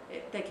it,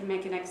 they can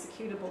make an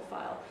executable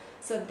file.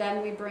 So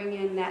then we bring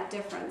in that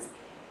difference.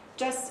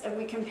 And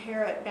we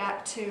compare it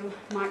back to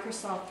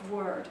Microsoft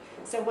Word.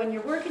 So when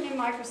you're working in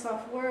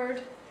Microsoft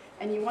Word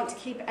and you want to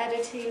keep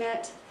editing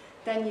it,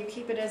 then you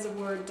keep it as a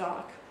Word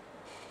doc.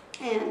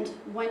 And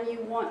when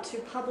you want to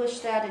publish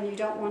that and you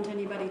don't want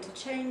anybody to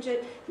change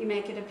it, you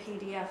make it a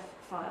PDF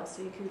file,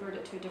 so you convert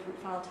it to a different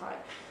file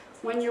type.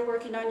 When you're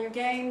working on your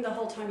game, the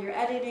whole time you're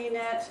editing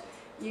it,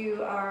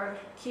 you are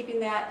keeping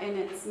that in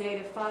its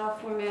native file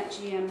format,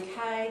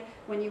 GMK.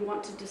 When you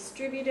want to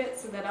distribute it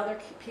so that other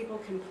people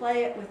can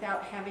play it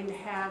without having to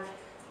have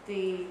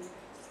the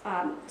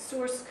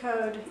source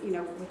code, you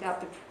know,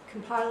 without the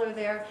compiler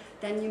there,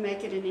 then you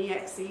make it an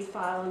exe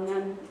file, and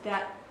then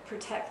that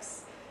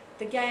protects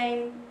the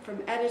game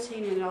from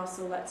editing, and it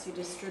also lets you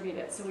distribute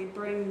it. So we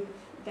bring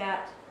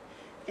that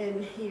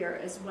in here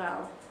as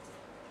well.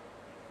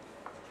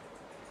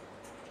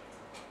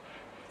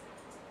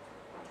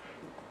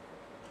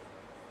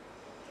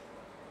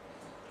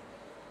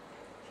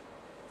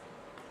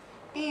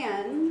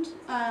 And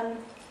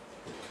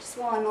just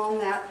while I'm on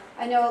that,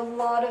 I know a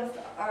lot of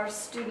our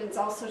students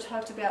also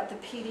talked about the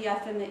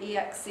PDF and the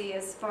EXE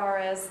as far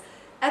as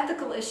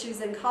ethical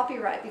issues and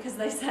copyright, because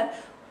they've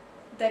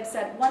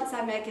said once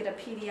I make it a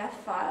PDF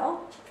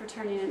file for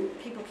turning in,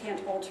 people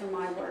can't alter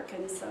my work,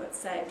 and so it's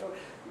saved. Or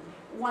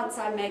once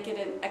I make it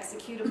an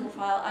executable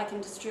file, I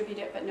can distribute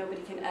it, but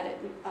nobody can edit,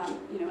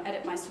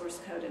 edit my source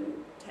code and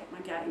take my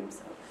game.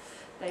 So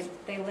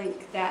they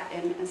link that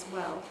in as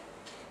well.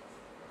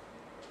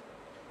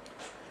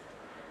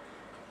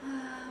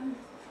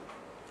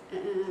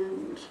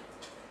 And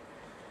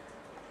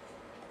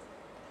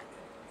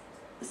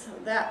so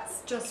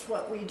that's just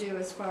what we do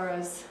as far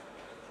as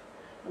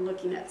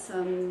looking at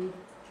some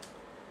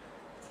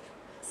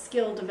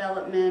skill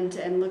development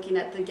and looking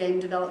at the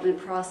game development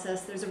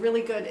process. There's a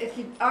really good, if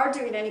you are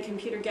doing any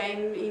computer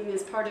gaming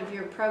as part of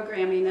your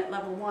programming at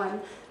level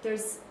 1,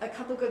 there's a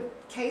couple good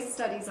case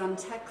studies on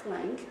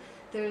TechLink.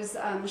 There's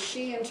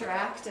She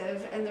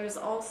Interactive, and there's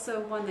also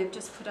one they've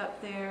just put up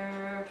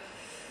there,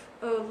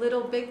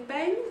 Little Big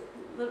Bang?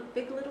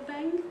 Little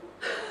Bang?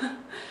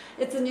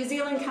 It's a New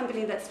Zealand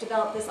company that's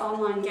developed this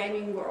online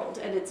gaming world,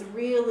 and it's a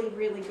really,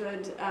 really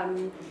good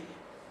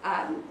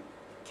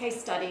case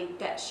study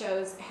that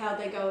shows how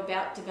they go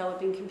about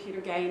developing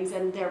computer games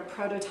and their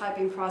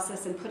prototyping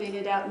process and putting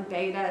it out in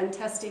beta and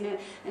testing it.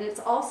 And it's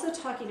also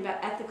talking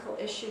about ethical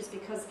issues,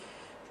 because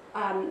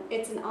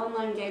it's an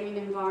online gaming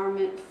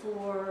environment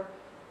for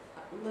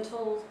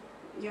little,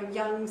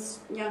 young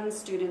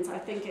students. I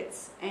think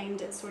it's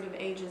aimed at sort of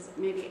ages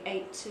maybe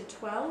 8 to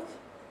 12.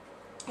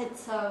 And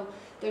so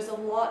there's a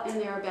lot in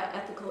there about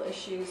ethical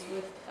issues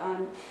with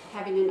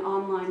having an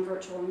online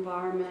virtual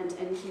environment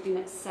and keeping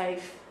it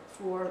safe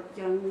for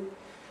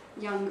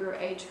younger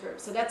age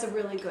groups. So that's a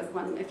really good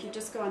one if you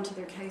just go onto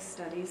their case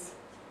studies.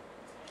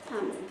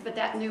 But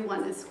that new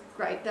one is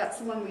great. That's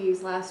the one we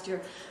used last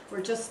year.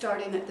 We're just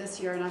starting it this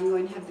year, and I'm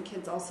going to have the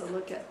kids also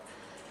look at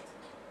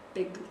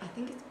I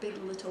think it's Big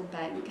Little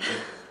Bank.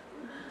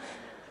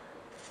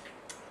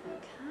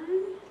 Okay.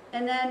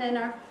 And then in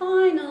our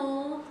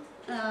final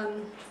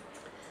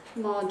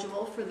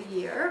module for the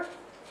year,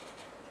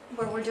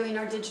 where we're doing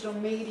our digital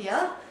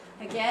media,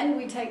 again,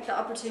 we take the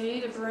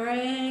opportunity to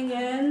bring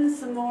in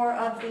some more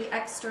of the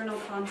external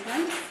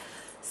content.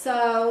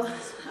 So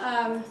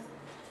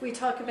we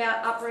talk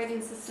about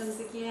operating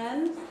systems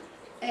again,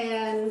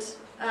 and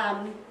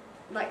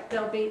like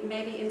they'll be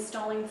maybe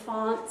installing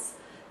fonts,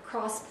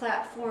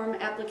 cross-platform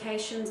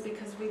applications,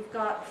 because we've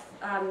got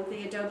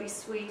the Adobe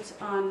Suite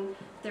on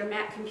their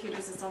Mac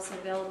computers. It's also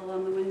available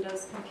on the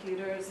Windows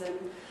computers, and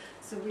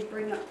so we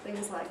bring up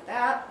things like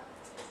that.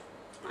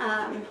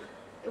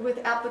 With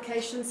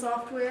application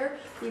software,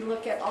 we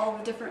look at all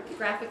the different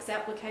graphics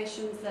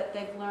applications that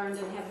they've learned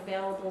and have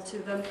available to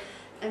them.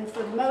 And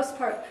for the most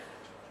part,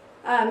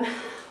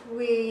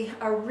 we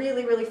are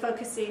really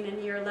focusing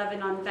in year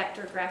 11 on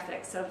vector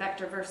graphics, so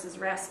vector versus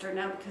raster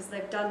now, because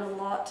they've done a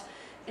lot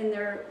in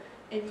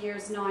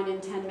years 9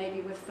 and 10,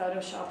 maybe with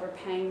Photoshop or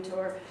Paint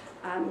or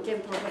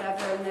GIMP or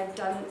whatever, and they've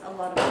done a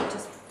lot of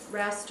just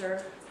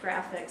raster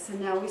graphics,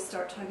 and now we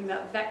start talking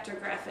about vector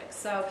graphics.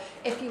 So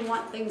if you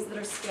want things that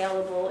are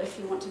scalable, if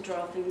you want to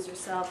draw things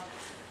yourself,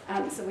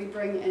 so we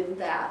bring in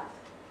that.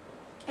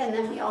 And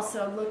then we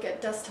also look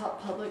at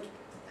desktop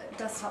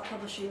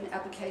publishing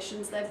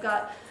applications. They've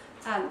got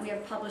we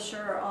have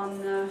Publisher on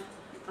the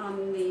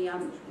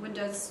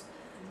Windows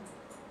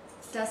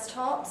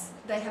desktops.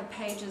 They have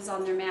Pages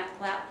on their Mac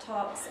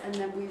laptops, and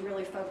then we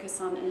really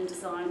focus on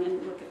InDesign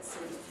and look at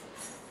sort of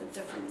the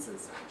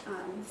differences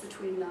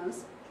between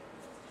those.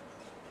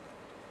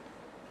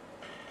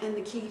 And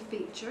the key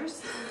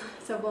features.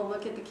 So we'll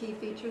look at the key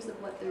features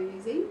of what they're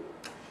using.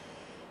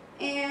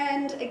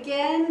 And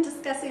again,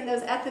 discussing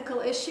those ethical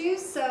issues.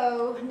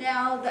 So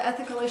now the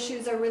ethical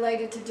issues are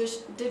related to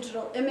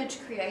digital image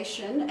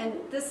creation. And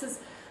this is,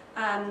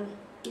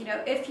 you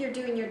know, if you're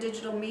doing your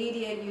digital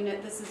media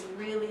unit, this is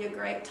really a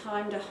great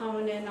time to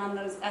hone in on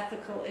those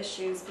ethical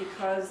issues,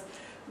 because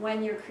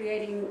when you're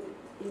creating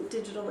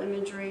digital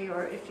imagery,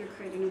 or if you're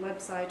creating a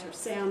website or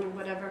sound or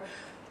whatever,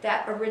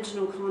 that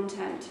original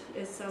content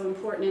is so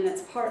important, and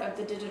it's part of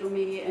the digital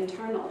media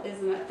internal,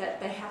 isn't it, that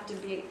they have to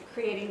be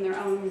creating their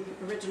own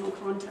original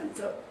content.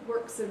 So it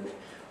works in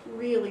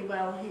really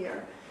well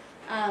here.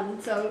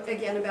 So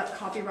again, about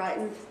copyright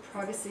and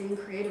privacy and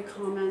Creative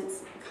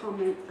Commons,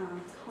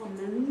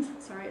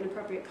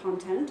 inappropriate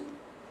content.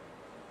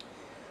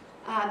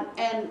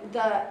 And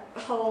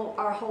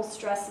our whole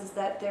stress is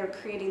that they're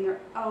creating their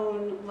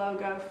own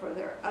logo for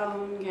their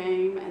own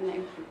game,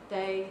 and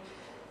they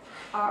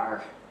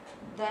are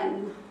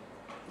then,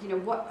 you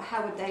know,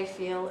 how would they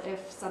feel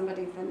if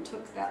somebody then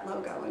took that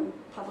logo and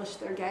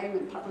published their game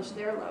and published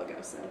their logo?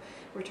 So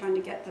we're trying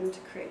to get them to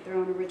create their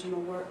own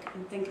original work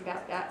and think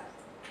about that.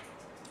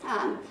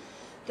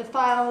 The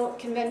file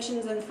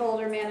conventions and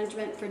folder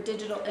management for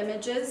digital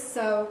images.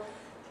 So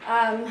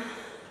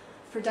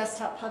for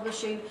desktop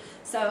publishing,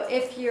 so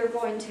if you're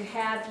going to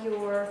have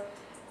your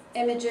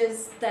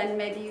images, then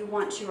maybe you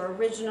want your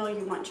original,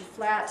 you want your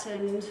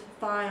flattened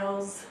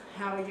files,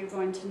 how are you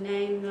going to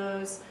name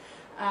those?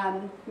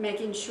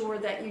 Making sure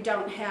that you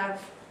don't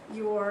have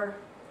your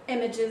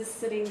images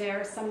sitting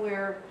there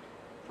somewhere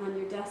on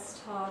your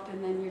desktop,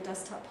 and then your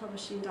desktop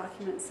publishing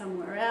document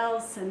somewhere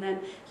else, and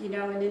then, you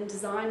know, in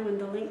InDesign when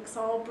the links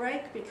all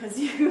break because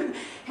you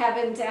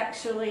haven't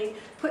actually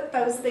put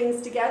those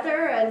things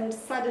together, and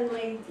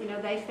suddenly, you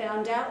know, they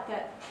found out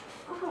that,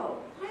 oh,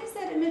 why is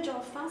that image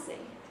all fuzzy?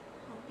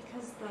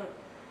 Well,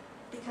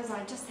 because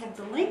I just have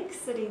the link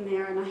sitting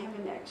there, and I don't have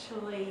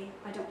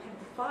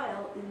the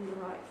file in the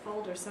right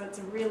folder. So it's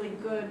a really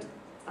good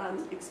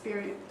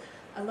experience,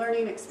 a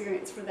learning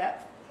experience for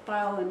that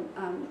file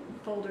and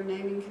folder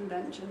naming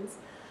conventions.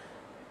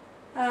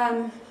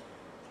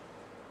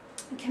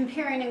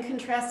 Comparing and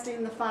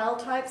contrasting the file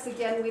types.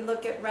 Again, we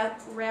look at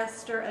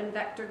raster and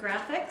vector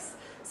graphics.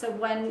 So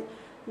when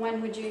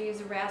would you use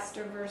a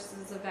raster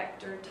versus a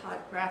vector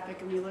type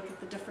graphic? And we look at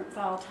the different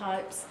file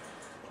types.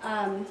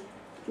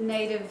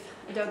 Native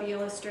Adobe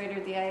Illustrator,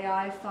 the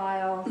AI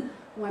file,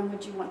 when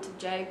would you want a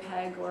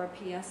JPEG or a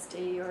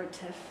PSD or a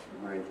TIFF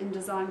or an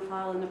InDesign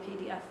file and a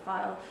PDF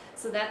file?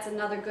 So that's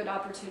another good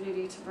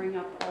opportunity to bring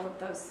up all of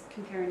those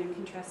comparing and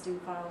contrasting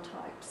file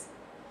types.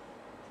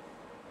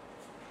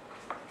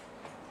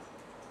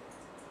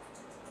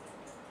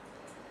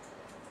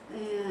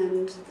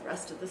 And the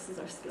rest of this is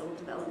our skill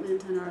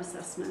development and our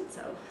assessment.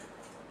 So,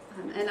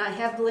 and I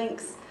have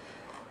links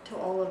to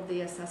all of the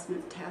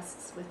assessment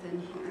tasks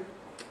within here.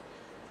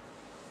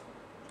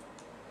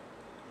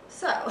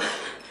 So,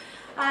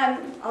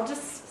 I'll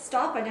just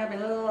stop. I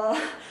know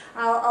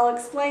I'll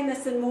explain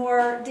this in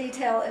more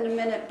detail in a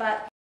minute,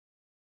 but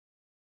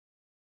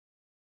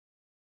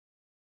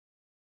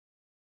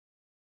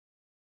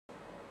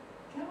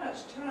how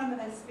much time are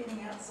they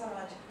spending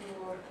outside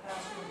for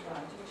classroom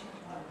time, teaching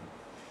time,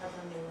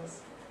 covering meals?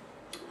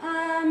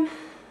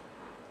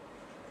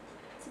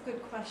 a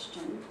good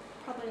question.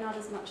 Probably not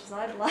as much as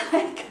I'd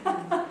like.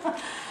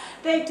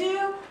 They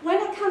do, when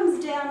it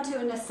comes down to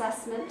an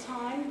assessment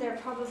time, they're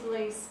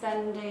probably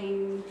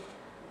spending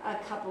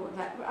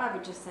I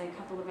would just say a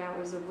couple of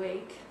hours a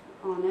week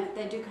on it.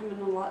 They do come in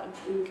a lot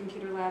in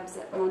computer labs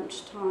at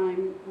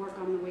lunchtime, work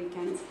on the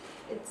weekends.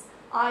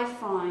 I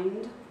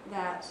find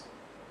that,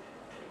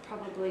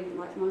 probably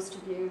like most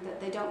of you,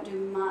 that they don't do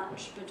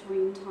much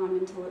between time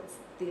until it's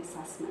the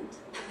assessment.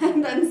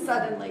 And then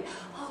suddenly,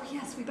 oh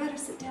yes, we better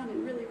sit down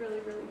and really, really,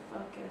 really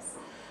focus.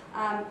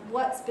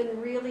 What's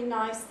been really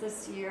nice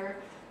this year,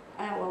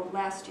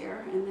 last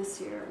year and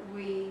this year,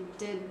 we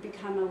did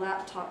become a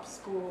laptop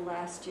school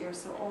last year,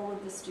 so all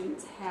of the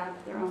students have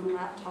their own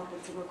laptop.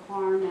 It's a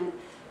requirement.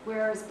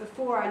 Whereas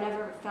before, I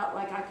never felt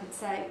like I could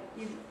say,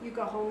 you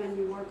go home and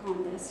you work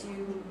on this,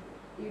 you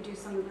do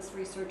some of this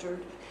research or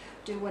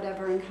do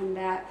whatever and come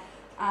back.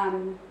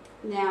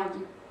 Now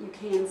you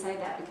can say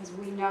that because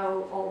we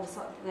know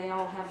they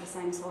all have the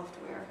same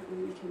software,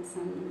 and we can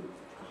send them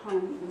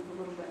home with a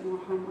little bit more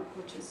homework,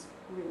 which is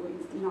really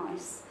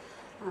nice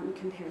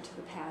compared to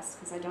the past,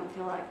 because I don't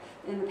feel like,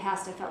 in the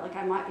past I felt like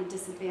I might be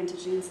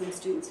disadvantaging some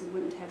students who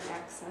wouldn't have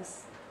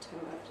access to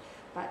it,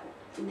 but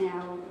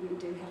now we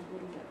do have a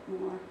little bit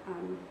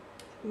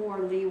more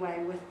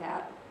leeway with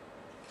that.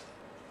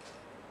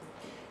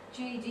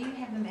 Julie, do you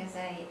have them as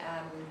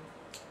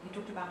you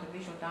talked about a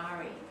visual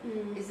diary.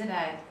 Is it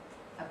a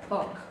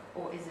book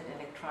or is it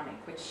electronic?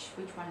 Which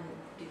one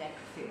do they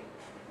prefer?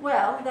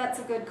 Well, that's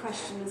a good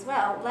question as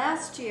well.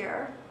 Last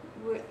year,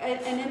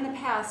 and in the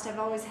past, I've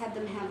always had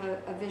them have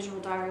a visual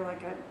diary,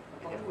 like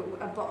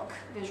a book,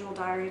 visual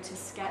diary to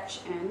sketch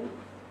in.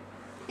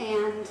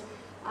 And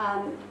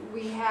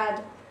we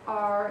had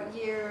our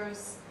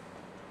years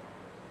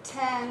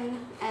 10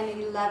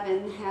 and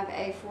 11 have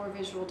A4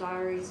 visual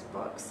diaries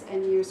books,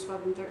 and years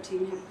 12 and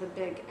 13 have the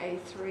big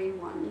A3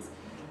 ones.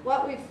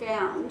 What we've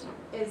found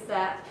is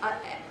that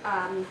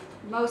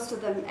most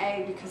of them,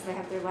 because they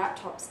have their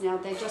laptops now,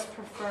 they just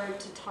prefer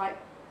to type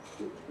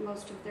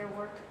most of their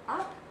work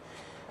up.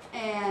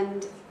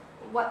 And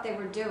what they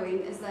were doing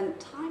is then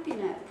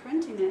typing it,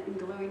 printing it, and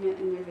gluing it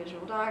in their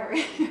visual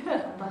diary.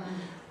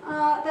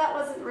 But that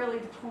wasn't really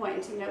the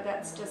point,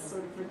 that's just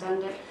sort of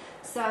redundant.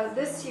 So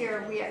this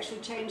year we actually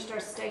changed our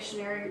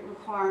stationery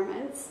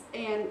requirements,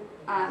 and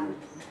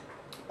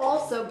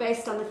also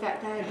based on the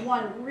fact that I had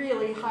one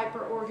really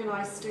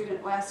hyper-organized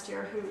student last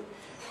year who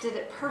did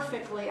it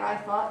perfectly, I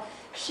thought.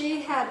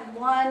 She had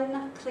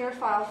one clear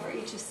file for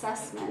each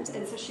assessment,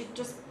 and so she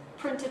just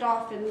printed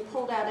off and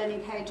pulled out any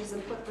pages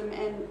and put them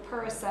in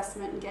per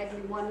assessment and gave me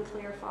one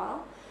clear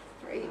file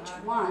for each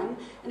one.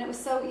 And it was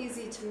so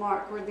easy to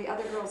mark, where the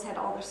other girls had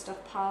all their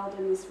stuff piled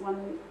in this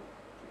one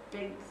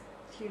big,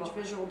 huge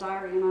visual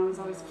diary, and I was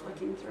always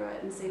flicking through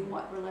it and seeing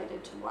what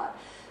related to what.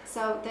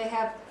 So they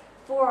have,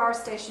 for our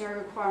stationery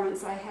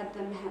requirements, I had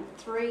them have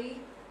 3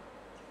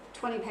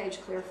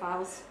 20-page clear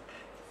files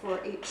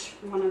for each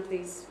one of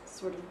these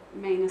sort of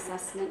main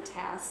assessment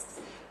tasks,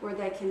 where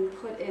they can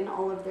put in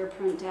all of their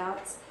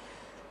printouts.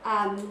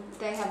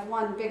 They have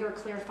one bigger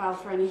clear file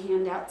for any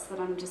handouts that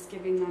I'm just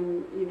giving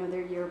them,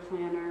 their year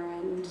planner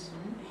and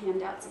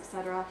handouts,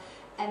 etc.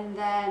 And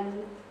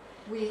then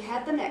we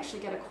had them actually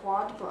get a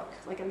quad book,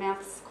 like a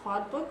maths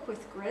quad book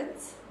with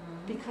grids,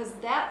 because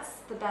that's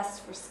the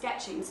best for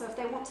sketching. So if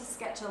they want to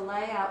sketch a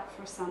layout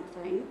for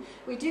something,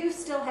 we do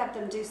still have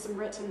them do some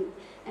written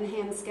and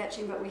hand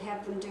sketching, but we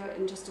have them do it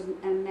in just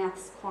a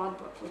maths quad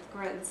book with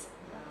grids.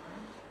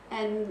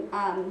 And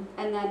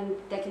then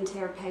they can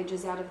tear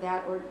pages out of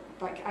that, or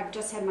like I've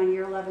just had my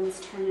year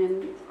 11s turn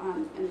in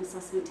an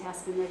assessment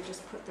task, and they've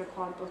just put their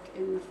quad book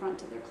in the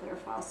front of their clear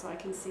file, so I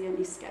can see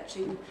any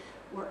sketching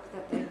work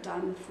that they've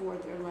done for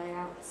their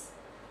layouts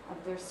of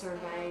their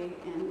survey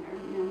and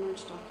their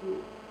merge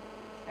document.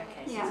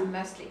 Okay, so it's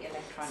mostly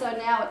electronic. So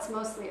now it's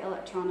mostly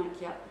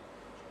electronic, yep.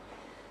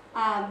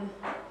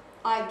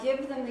 I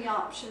give them the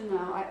option,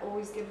 though. I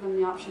always give them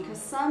the option,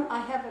 because I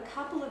have a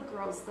couple of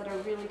girls that are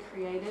really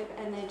creative,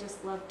 and they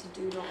just love to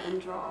doodle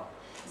and draw.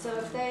 So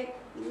if they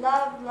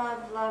love,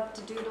 love, love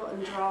to doodle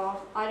and draw,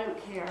 I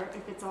don't care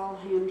if it's all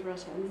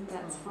handwritten,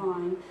 that's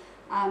fine.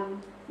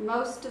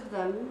 Most of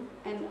them,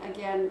 and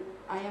again,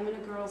 I am in a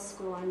girls'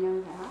 school, I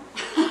know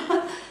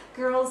that.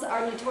 Girls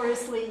are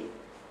notoriously,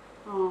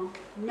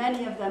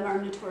 many of them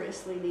are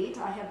notoriously neat.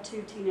 I have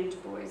 2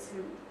 teenage boys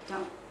who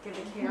don't give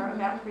a care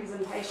about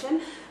presentation,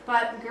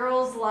 but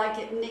girls like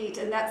it neat,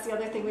 and that's the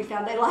other thing we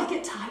found. They like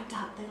it typed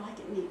up, they like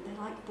it neat,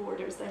 they like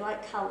borders, they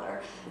like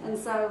color, and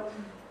so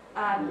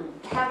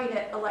having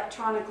it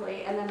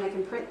electronically, and then they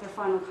can print their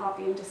final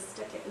copy and just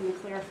stick it in the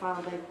clear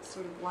file, they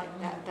sort of like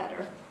that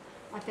better.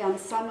 I found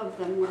some of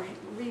them were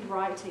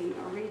rewriting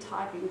or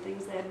retyping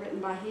things they had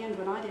written by hand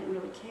when I didn't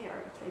really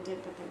care if they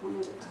did, but they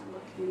wanted it to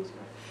look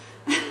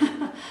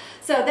neater.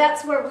 So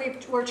that's where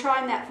we're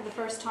trying that for the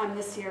first time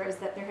this year, is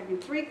that they're having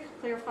 3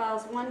 clear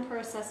files, 1 per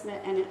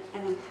assessment, and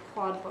a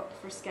quad book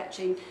for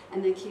sketching,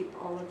 and they keep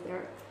all of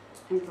their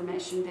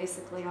information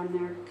basically on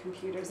their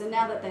computers. And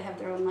now that they have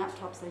their own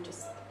laptops, they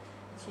just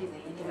Cheesy,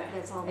 anyway.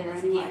 That's all And there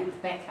it's anyway. again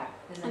backup,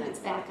 isn't And it? it's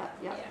backup,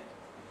 yeah.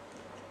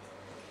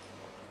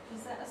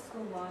 Is that a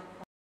school-wide?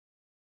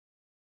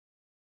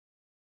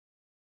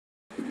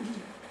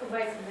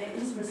 Away from that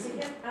just for a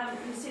second.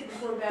 You said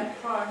before about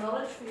prior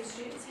knowledge for your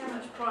students. How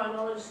much prior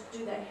knowledge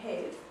do they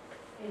have,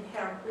 and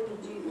how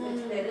important do you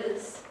think that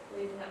is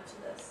leading up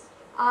to this?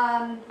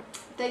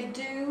 They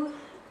do,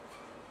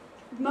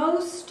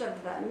 most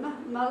of them,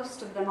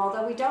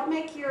 although we don't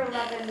make year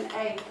 11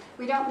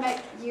 we don't make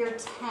year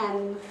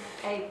 10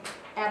 a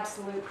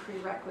absolute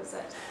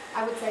prerequisite.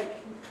 I would say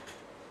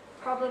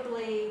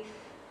probably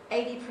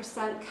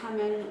 80% come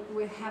in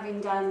with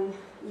having done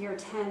year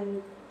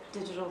 10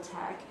 digital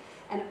tech,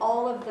 and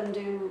all of them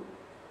do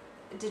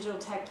digital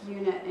tech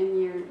unit in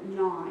year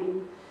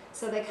 9.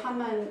 So they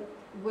come in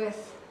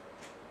with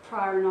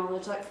prior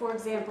knowledge. Like, for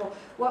example,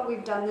 what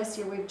we've done this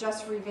year, we've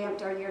just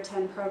revamped our year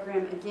 10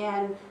 program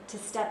again to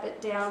step it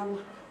down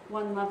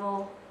one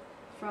level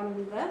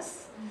from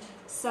this.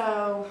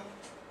 So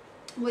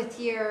with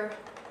year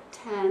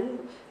 10,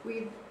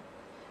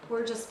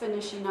 we're just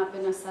finishing up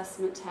an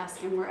assessment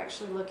task, and we're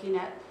actually looking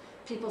at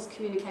people's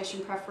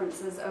communication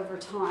preferences over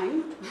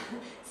time,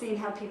 seeing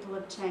how people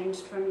have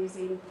changed from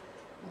using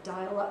a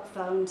dial-up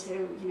phone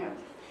to,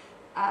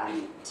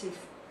 to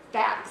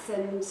fax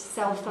and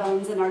cell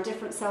phones, and our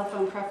different cell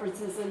phone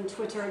preferences, and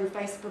Twitter and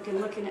Facebook,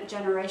 and looking at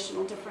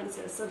generational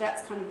differences. So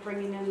that's kind of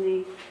bringing in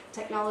the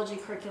technology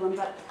curriculum.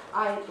 But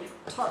I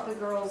taught the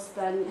girls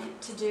then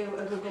to do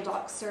a Google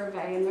Docs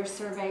survey, and they're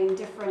surveying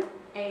different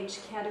age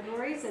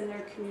categories and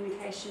their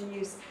communication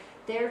use.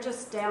 They're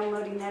just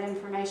downloading that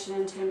information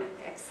into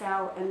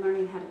Excel and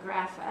learning how to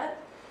graph it,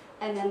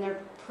 and then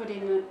they're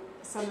putting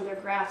some of their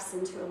graphs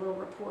into a little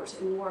report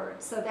in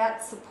Word. So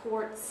that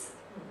supports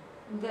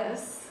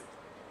this,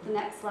 the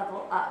next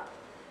level up.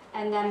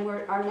 And then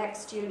our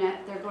next unit,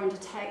 they're going to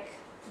take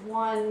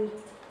one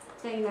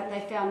thing that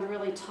they found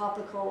really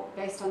topical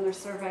based on their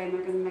survey, and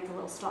they're going to make a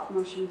little stop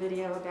motion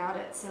video about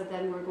it. So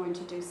then we're going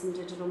to do some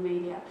digital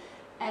media.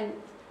 And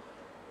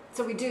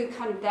so we do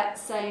kind of that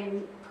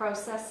same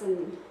process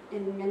in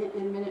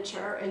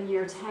miniature in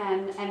year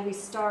 10, and we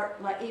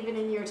start, like, even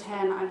in year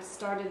 10, I've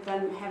started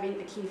them having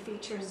a key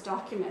features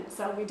document.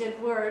 So we did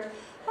Word.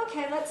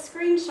 Okay, let's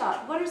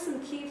screenshot. What are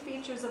some key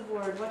features of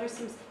Word? What are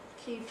some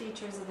key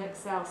features of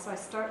Excel? So I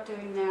start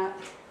doing that.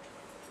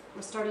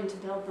 We're starting to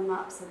build them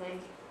up, so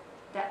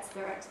that's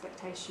their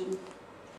expectation